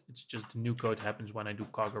code yet. It's just the new code happens when I do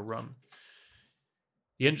Cogger run.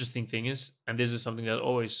 The interesting thing is, and this is something that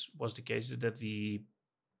always was the case, is that the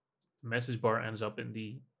message bar ends up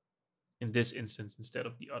in this instance instead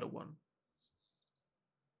of the other one.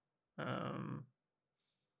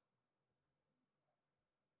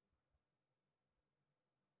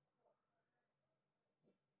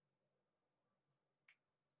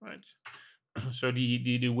 Right. So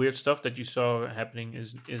the weird stuff that you saw happening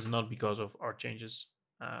is not because of our changes.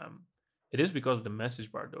 It is because of the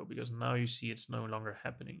message bar though, because now you see it's no longer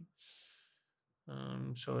happening.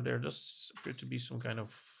 So there does appear to be some kind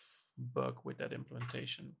of bug with that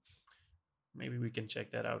implementation. Maybe we can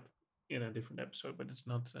check that out in a different episode, but it's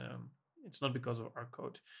not because of our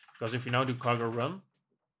code. Because if you now do cargo run,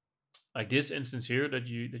 like this instance here that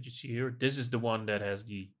you see here, this is the one that has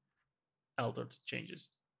the altered changes.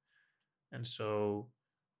 And so,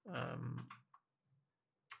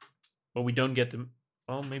 but we don't get them.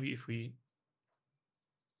 Well, maybe if we...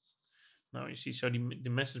 Now you see, so the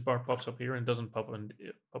message bar pops up here and doesn't pop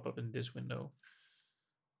up in this window.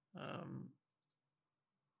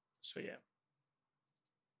 So yeah.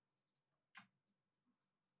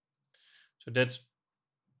 So that's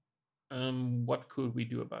what could we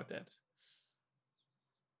do about that?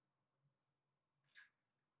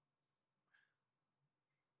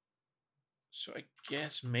 So I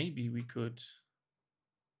guess maybe we could.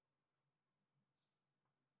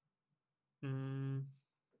 Mm,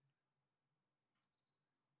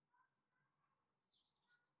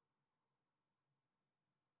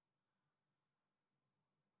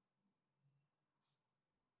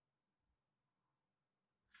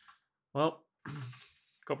 well, a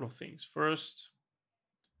couple of things. First,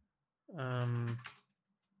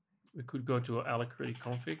 we could go to Alacritty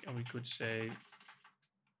config and we could say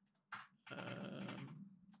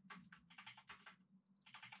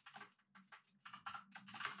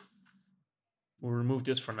we'll remove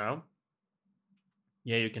this for now.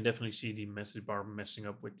 Yeah, you can definitely see the message bar messing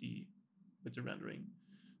up with the rendering,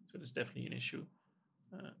 so that's definitely an issue.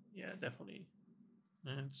 Yeah, definitely.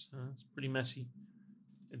 It's pretty messy.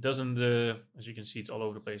 It doesn't, as you can see, it's all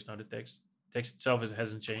over the place now. The text itself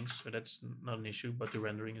hasn't changed, so that's not an issue. But the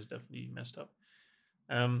rendering is definitely messed up.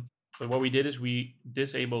 But what we did is we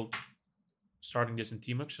disabled starting this in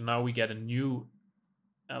tmux, so now we get a new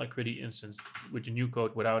Alacritty instance with the new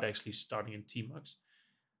code without actually starting in tmux.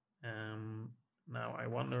 Now I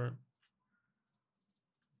wonder,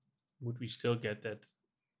 would we still get that?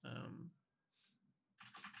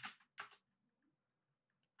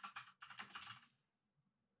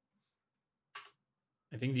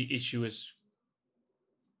 I think the issue is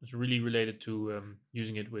really related to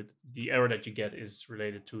using it with the error that you get is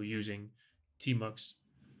related to using tmux.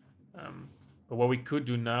 But what we could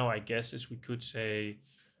do now, I guess, is we could say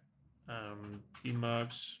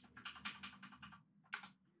tmux.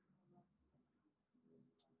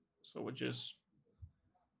 So we'll just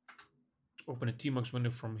open a tmux window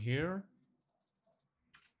from here.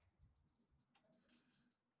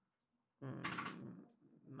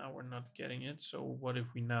 Now we're not getting it. So what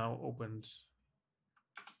if we now opened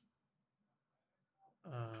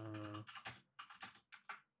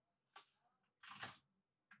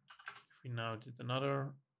if we now did another,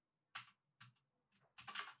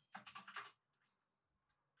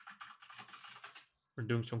 we're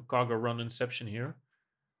doing some cargo run inception here.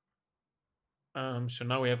 So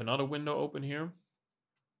now we have another window open here.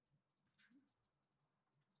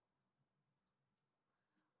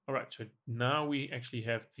 All right, so now we actually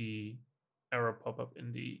have the error pop up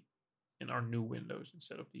in our new windows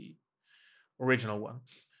instead of the original one.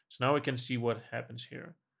 So now we can see what happens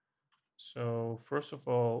here. So first of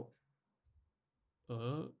all,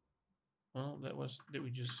 well, did we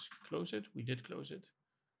just close it? We did close it.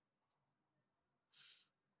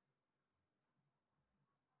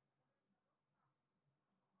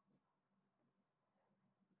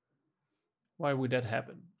 Why would that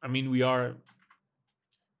happen? I mean, we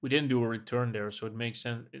didn't do a return there, so it makes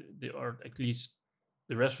sense. Or at least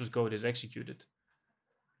the rest of the code is executed.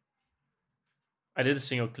 I did a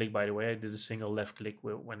single click, by the way. I did a single left click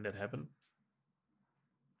when that happened.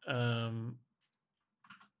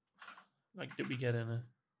 Like, did we get in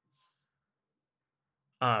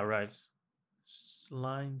a... right.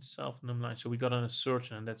 Line self num line. So we got an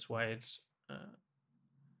assertion, and that's why it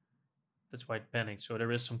panicked. So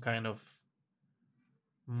there is some kind of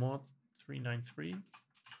mod 393.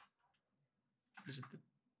 Is it the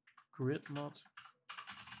grid mod?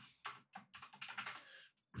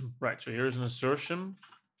 Right, so here's an assertion.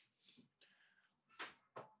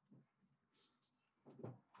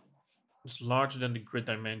 It's larger than the grid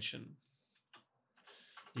dimension.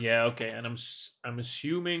 Yeah, okay, and I'm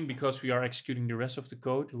assuming because we are executing the rest of the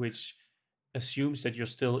code, which assumes that you're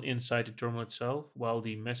still inside the terminal itself, while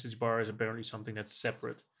the message bar is apparently something that's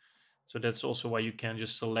separate. So that's also why you can't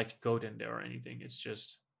just select code in there or anything. It's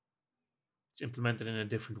just, it's implemented in a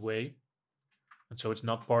different way. And so it's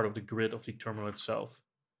not part of the grid of the terminal itself.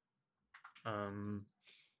 And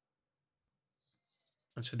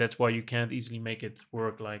so that's why you can't easily make it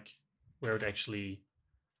work like where it actually...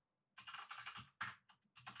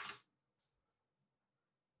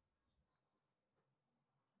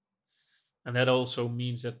 And that also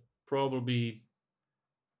means that probably...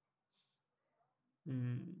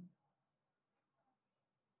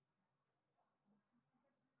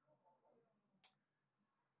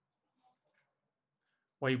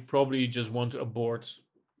 well, you probably just want to abort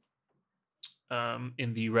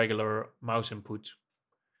in the regular mouse input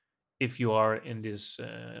if you are in this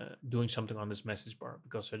doing something on this message bar,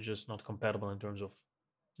 because they're just not compatible in terms of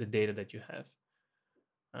the data that you have.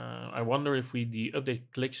 I wonder if we the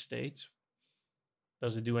update click state,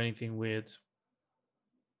 does it do anything with...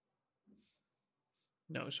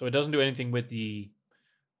 No, so it doesn't do anything with the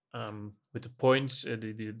points,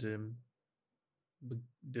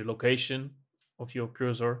 the location of your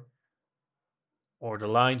cursor or the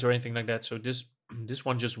lines or anything like that. So this this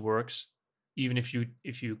one just works even if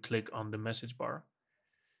you click on the message bar.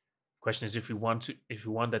 Question is if you want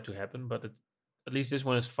that to happen, but at least this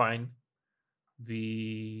one is fine.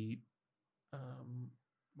 The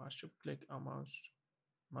mouse click on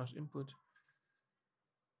mouse input.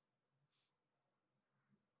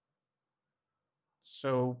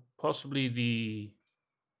 So possibly the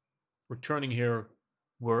returning here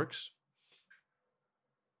works.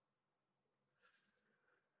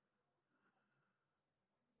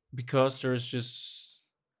 Because there's just,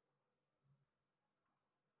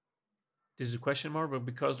 this is a question mark, but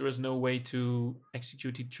because there is no way to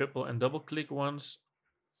execute the triple and double click ones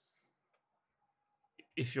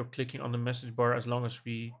if you're clicking on the message bar, as long as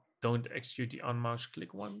we don't execute the on mouse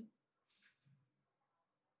click one.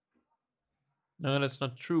 No, that's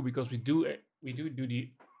not true, because we do the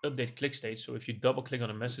update click state. So if you double click on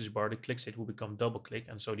a message bar, the click state will become double click,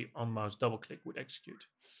 and so the on mouse double click would execute.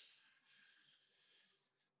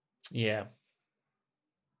 Yeah.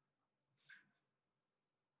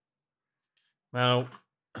 Now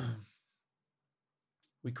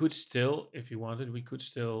we could still, if you wanted, we could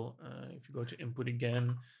still, if you go to input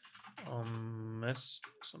again,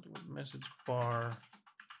 something with message bar.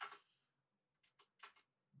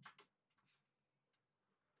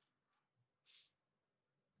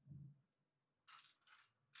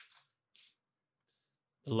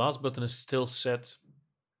 The last button is still set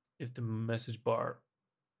if the message bar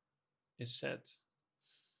is set.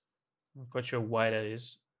 I'm not quite sure why that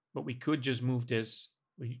is, but we could just move this.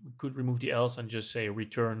 We could remove the else and just say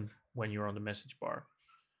return when you're on the message bar.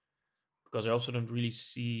 Because I also don't really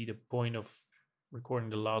see the point of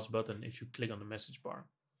recording the last button if you click on the message bar.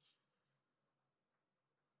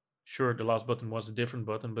 Sure, the last button was a different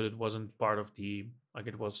button, but it wasn't part of the, like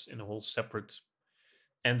it was in a whole separate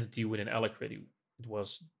entity within Alacritty. It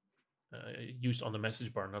was used on the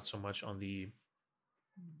message bar, not so much on the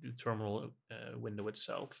terminal window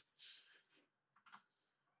itself.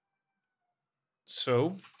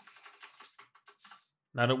 So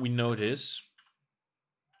now that we know this,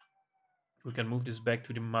 we can move this back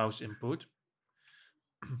to the mouse input.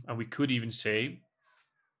 And we could even say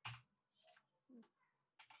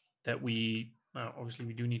that we obviously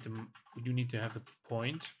we do need to have the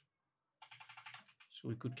point. So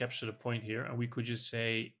we could capture the point here, and we could just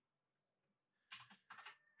say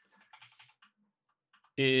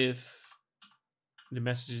if the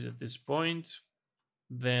message is at this point,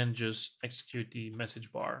 then just execute the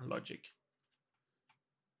message bar logic.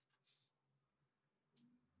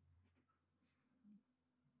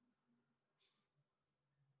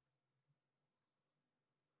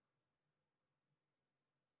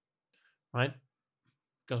 Right?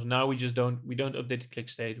 Because now we don't update the click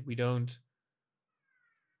state. We don't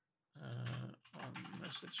on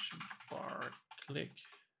message bar click.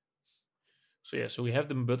 So yeah, so we have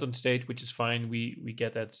the button state, which is fine. We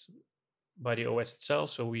get that by the OS itself,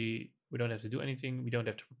 so we don't have to do anything. We don't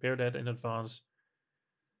have to prepare that in advance.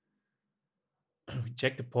 We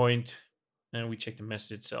check the point and we check the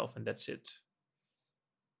message itself, and that's it.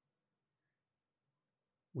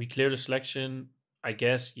 We clear the selection, I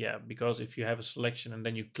guess, yeah, because if you have a selection and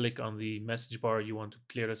then you click on the message bar, you want to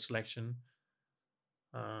clear that selection.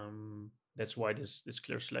 That's why this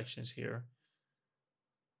clear selection is here.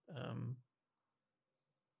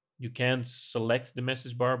 You can't select the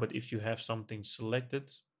message bar, but if you have something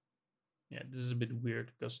selected, yeah, this is a bit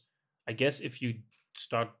weird, because I guess if you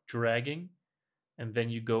start dragging and then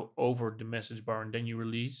you go over the message bar and then you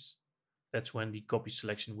release, that's when the copy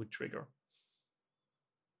selection would trigger.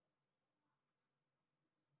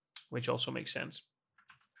 Which also makes sense.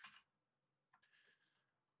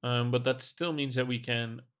 But that still means that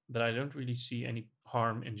that I don't really see any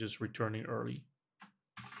harm in just returning early.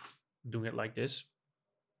 Doing it like this.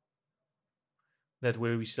 That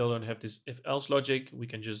way we still don't have this if else logic. We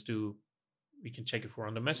can check if we're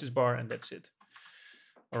on the message bar, and that's it.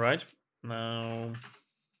 All right, now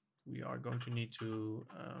we are going to need to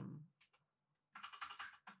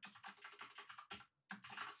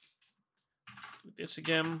do this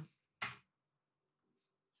again.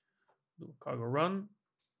 Do a cargo run.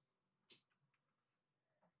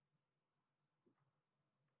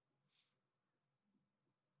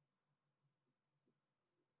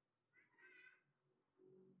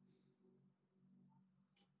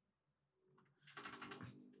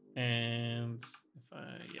 And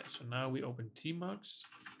so now we open tmux.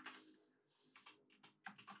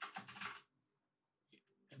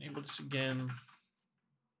 Enable this again.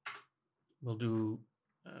 We'll do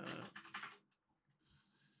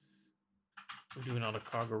another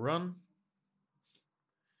cargo run.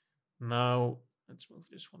 Now let's move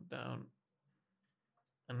this one down.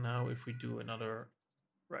 And now if we do another,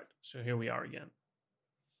 right, so here we are again.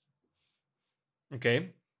 Okay.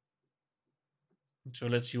 So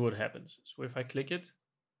let's see what happens. So if I click it,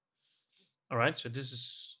 all right, so this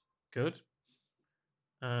is good.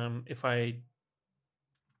 If I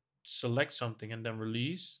select something and then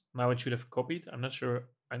release, now it should have copied. I'm not sure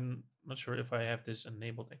if I have this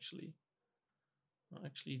enabled actually. Well,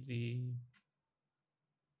 actually,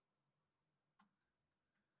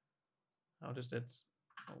 how does that?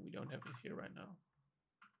 Oh, we don't have it here right now.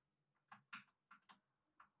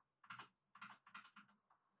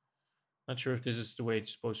 Not sure if this is the way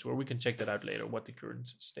it's supposed to, or we can check that out later, what the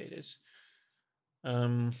current state is.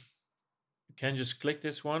 You can just click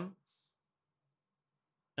this one.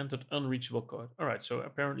 Entered unreachable code. All right, so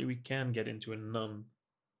apparently we can get into a none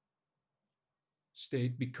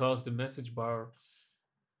state because the message bar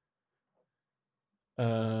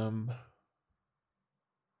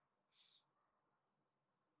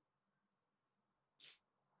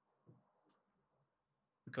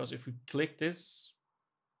because if we click this,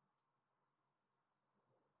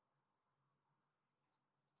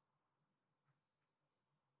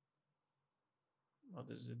 well,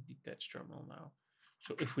 this is a detached terminal now.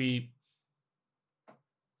 So if we,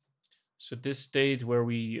 so this state where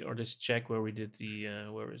we, or this check where we did the,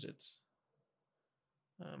 where is it?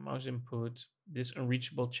 Mouse input, this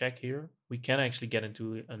unreachable check here, we can actually get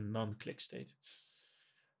into a non-click state.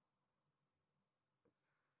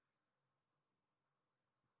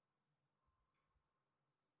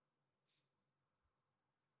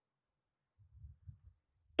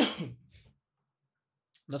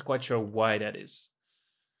 Not quite sure why that is.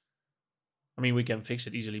 I mean, we can fix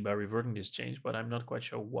it easily by reverting this change, but I'm not quite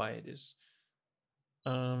sure why it is.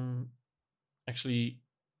 Actually,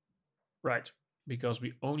 right, because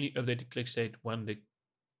we only update the click state when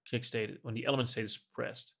the element state is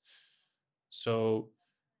pressed. So,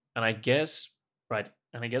 and I guess, right,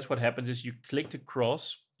 and I guess what happens is you click the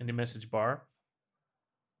cross in the message bar,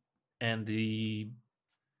 and I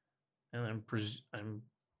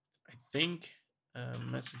think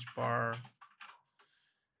message bar,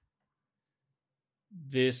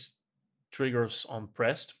 this triggers on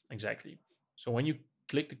pressed, exactly. So when you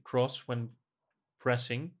click the cross when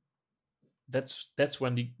pressing, that's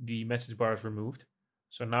when the message bar is removed.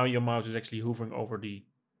 So now your mouse is actually hovering over the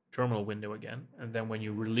terminal window again. And then when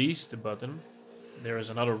you release the button, there is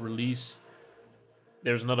another release.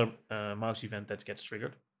 There's another mouse event that gets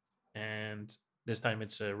triggered. And this time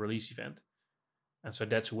it's a release event. And so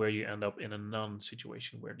that's where you end up in a none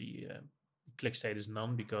situation where the click state is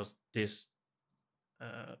none because this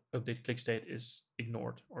update click state is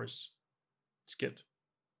ignored or is skipped.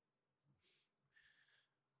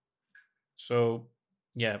 So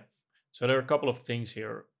yeah, so there are a couple of things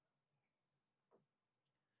here.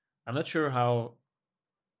 I'm not sure how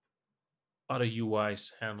other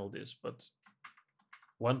UIs handle this, but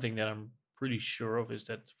one thing that I'm pretty sure of is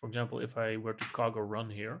that, for example, if I were to cargo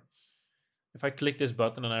run here, if I click this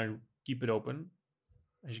button and I keep it open,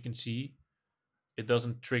 as you can see, it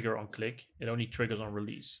doesn't trigger on click, it only triggers on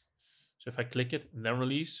release. So if I click it and then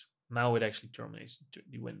release, now it actually terminates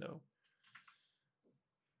the window.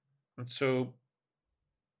 And so,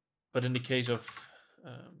 but in the case of,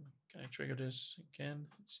 can I trigger this again?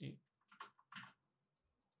 Let's see.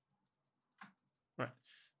 Right.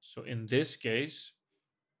 So in this case,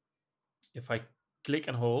 if I click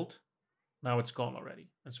and hold, now it's gone already.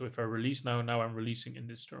 And so if I release now I'm releasing in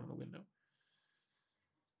this terminal window.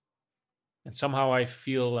 And somehow I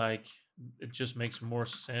feel like it just makes more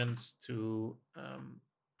sense to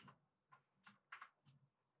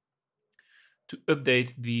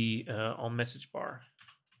update the on message bar.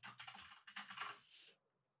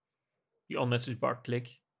 The on message bar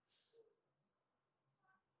click.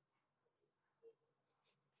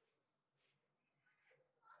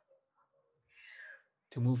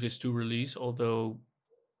 To move this to release, although,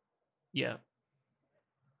 yeah.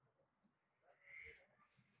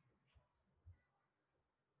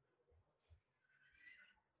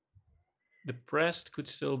 The pressed could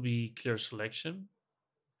still be clear selection.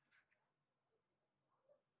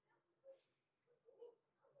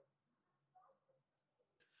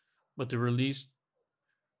 But the release,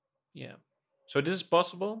 yeah. So this is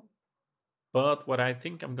possible. But what I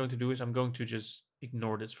think I'm going to do is I'm going to just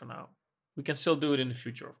ignore this for now. We can still do it in the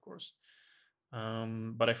future, of course.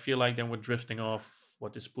 But I feel like then we're drifting off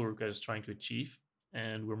what this pull request is trying to achieve.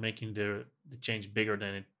 And we're making the change bigger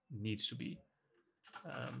than it needs to be.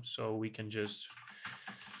 So we can just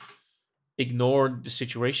ignore the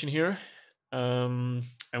situation here. And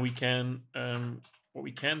we can, what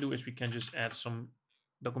we can do is we can just add some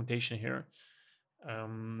documentation here.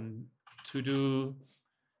 To do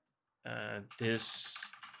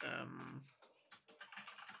this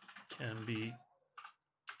can be,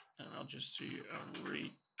 and I'll just see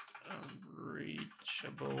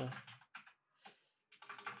reachable.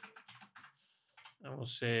 I will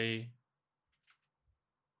say,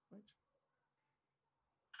 wait,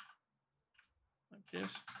 like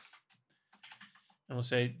this. And we'll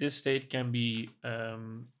say this state can be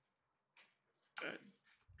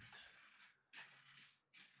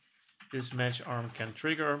this match arm can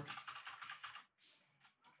trigger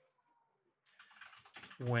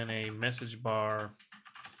when a message bar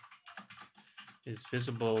is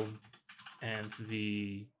visible and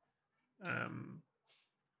the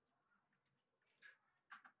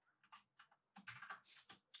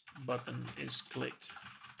button is clicked.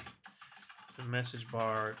 The message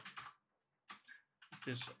bar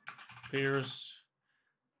disappears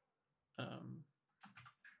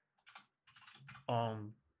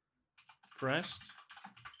on pressed,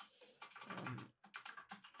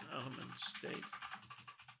 element state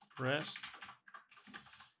pressed,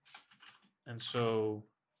 and so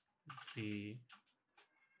the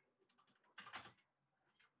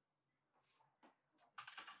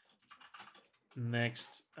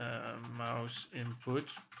next mouse input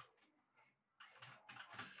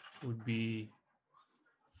would be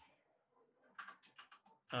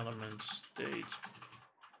element state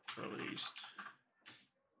released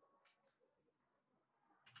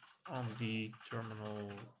on the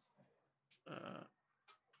terminal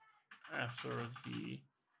after the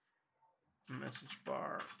message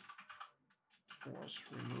bar was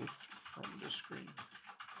removed from the screen.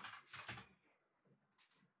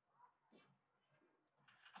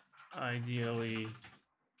 Ideally,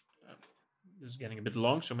 this is getting a bit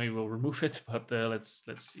long, so maybe we'll remove it. But let's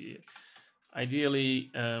see.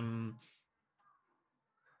 Ideally,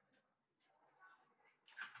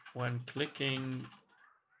 when clicking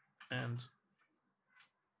and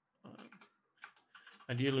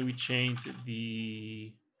ideally we change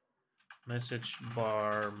the message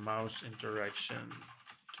bar mouse interaction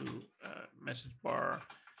to message bar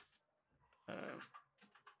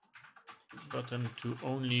button to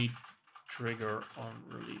only trigger on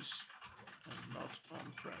release and not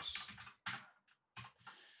on press.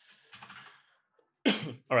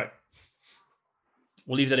 All right,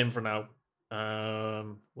 we'll leave that in for now.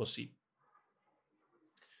 We'll see.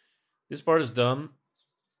 This part is done.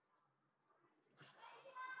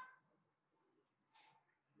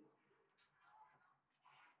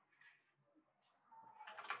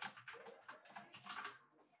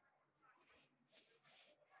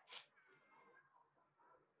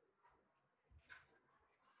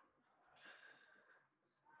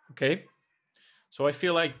 Okay, so I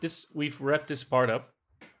feel like we've wrapped this part up,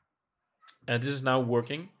 and this is now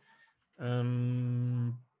working.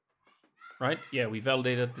 Right? Yeah, we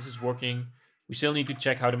validated this is working. We still need to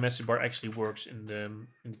check how the message bar actually works in the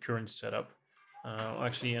current setup.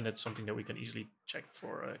 Actually, and that's something that we can easily check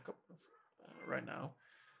for a couple of right now.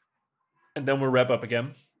 And then we'll wrap up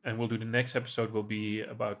again, and we'll do the next episode will be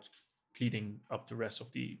about cleaning up the rest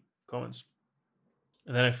of the comments.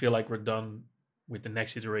 And then I feel like we're done with the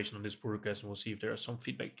next iteration on this pull request, and we'll see if there is some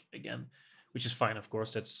feedback again, which is fine, of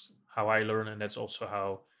course. That's how I learn, and that's also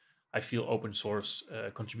how I feel open source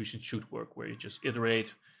contributions should work, where you just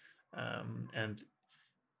iterate. And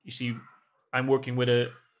you see, I'm working with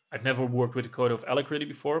I've never worked with the code of Alacritty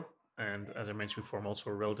before. And as I mentioned before, I'm also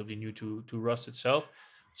relatively new to Rust itself.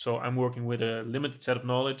 So I'm working with a limited set of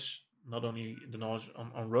knowledge, not only the knowledge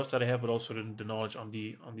on Rust that I have, but also the knowledge on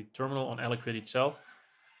the terminal, on Alacritty itself.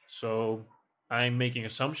 So I'm making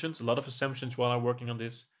assumptions, a lot of assumptions while I'm working on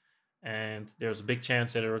this. And there's a big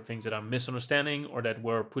chance that there are things that I'm misunderstanding or that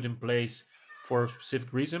were put in place for a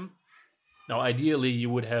specific reason. Now, ideally, you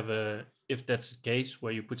would have if that's the case,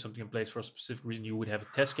 where you put something in place for a specific reason, you would have a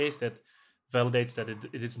test case that validates that it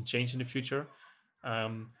isn't changed in the future.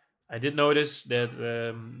 I did notice that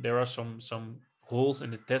there are some holes in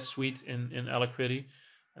the test suite in Alacritty.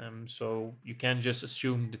 So you can just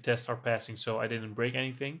assume the tests are passing, so I didn't break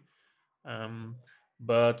anything. So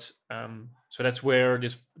that's where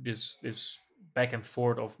this back and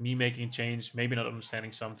forth of me making a change, maybe not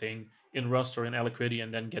understanding something in Rust or in Alacritty,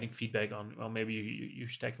 and then getting feedback on, well, maybe you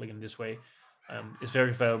should tackle it in this way, is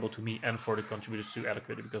very valuable to me and for the contributors to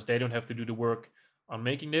Alacritty, because they don't have to do the work on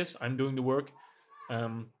making this. I'm doing the work,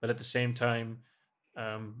 but at the same time,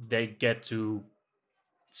 they get to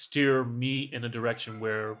steer me in a direction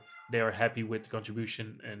where they are happy with the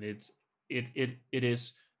contribution, and it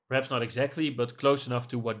is perhaps not exactly, but close enough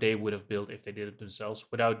to what they would have built if they did it themselves,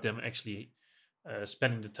 without them actually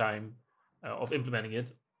spending the time of implementing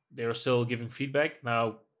it. They are still giving feedback.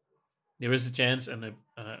 Now, there is a chance and a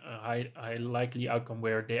high likely outcome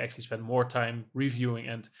where they actually spend more time reviewing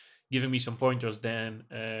and giving me some pointers than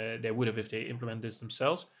they would have if they implement this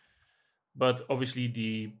themselves. But obviously,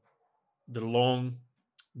 the long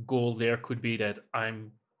goal there could be that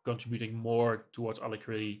I'm contributing more towards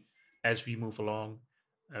Alacritty as we move along,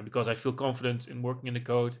 because I feel confident in working in the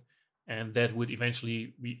code, and that would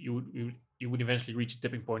eventually you would eventually reach a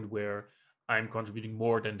tipping point where I'm contributing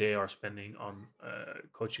more than they are spending on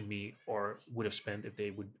coaching me, or would have spent if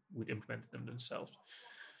they would implement them themselves.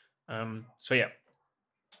 So yeah.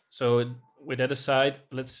 So with that aside,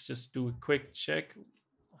 let's just do a quick check.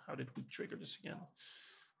 How did we trigger this again?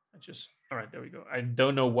 All right, there we go. I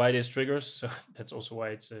don't know why this triggers, so that's also why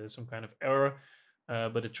it's some kind of error.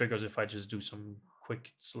 But it triggers if I just do some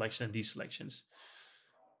quick selection and deselections.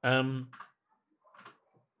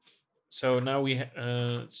 So now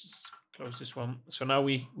let's just close this one. So now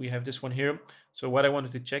we have this one here. So what I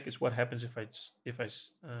wanted to check is what happens if I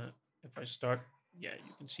start. Yeah,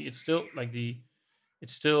 you can see it's still like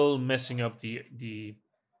it's still messing up the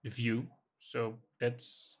view. So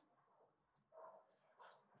that's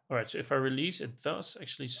all right. So if I release, it does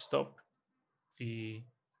actually stop the.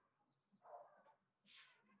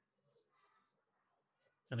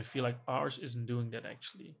 And I feel like ours isn't doing that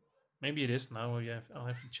actually. Maybe it is now. I'll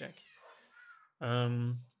have to check.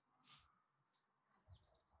 And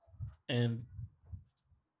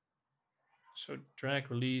so drag,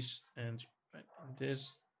 release, and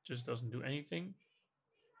this just doesn't do anything.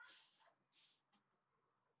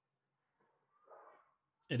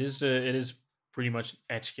 It is pretty much an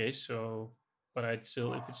edge case. So, but I'd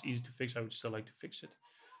still, if it's easy to fix, I would still like to fix it.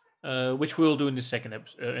 Which we'll do in the second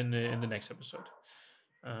episode, in the next episode.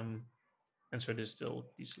 And so this still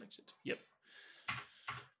deselects it. Yep.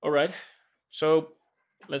 All right. So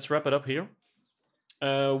let's wrap it up here.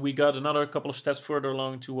 We got another couple of steps further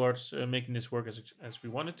along towards making this work as we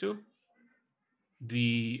wanted to.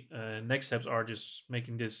 The next steps are just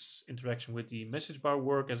making this interaction with the message bar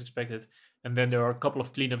work as expected. And then there are a couple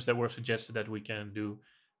of cleanups that were suggested that we can do.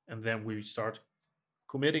 And then we start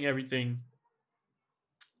committing everything.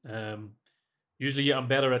 Usually I'm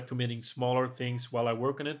better at committing smaller things while I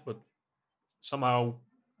work on it, but somehow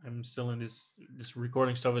I'm still in this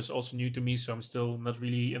recording stuff is also new to me, so I'm still not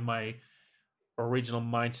really in my original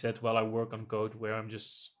mindset while I work on code, where I'm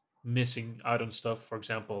just missing out on stuff. For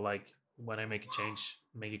example, like when I make a change,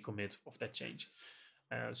 make a commit of that change.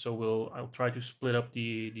 So I'll try to split up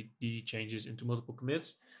the changes into multiple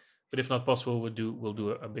commits, but if not possible, we'll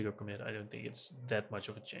do a bigger commit. I don't think it's that much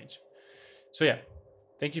of a change. So yeah,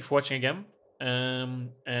 thank you for watching again,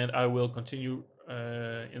 and I will continue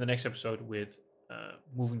in the next episode with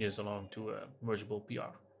moving this along to a mergeable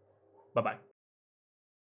PR. Bye bye.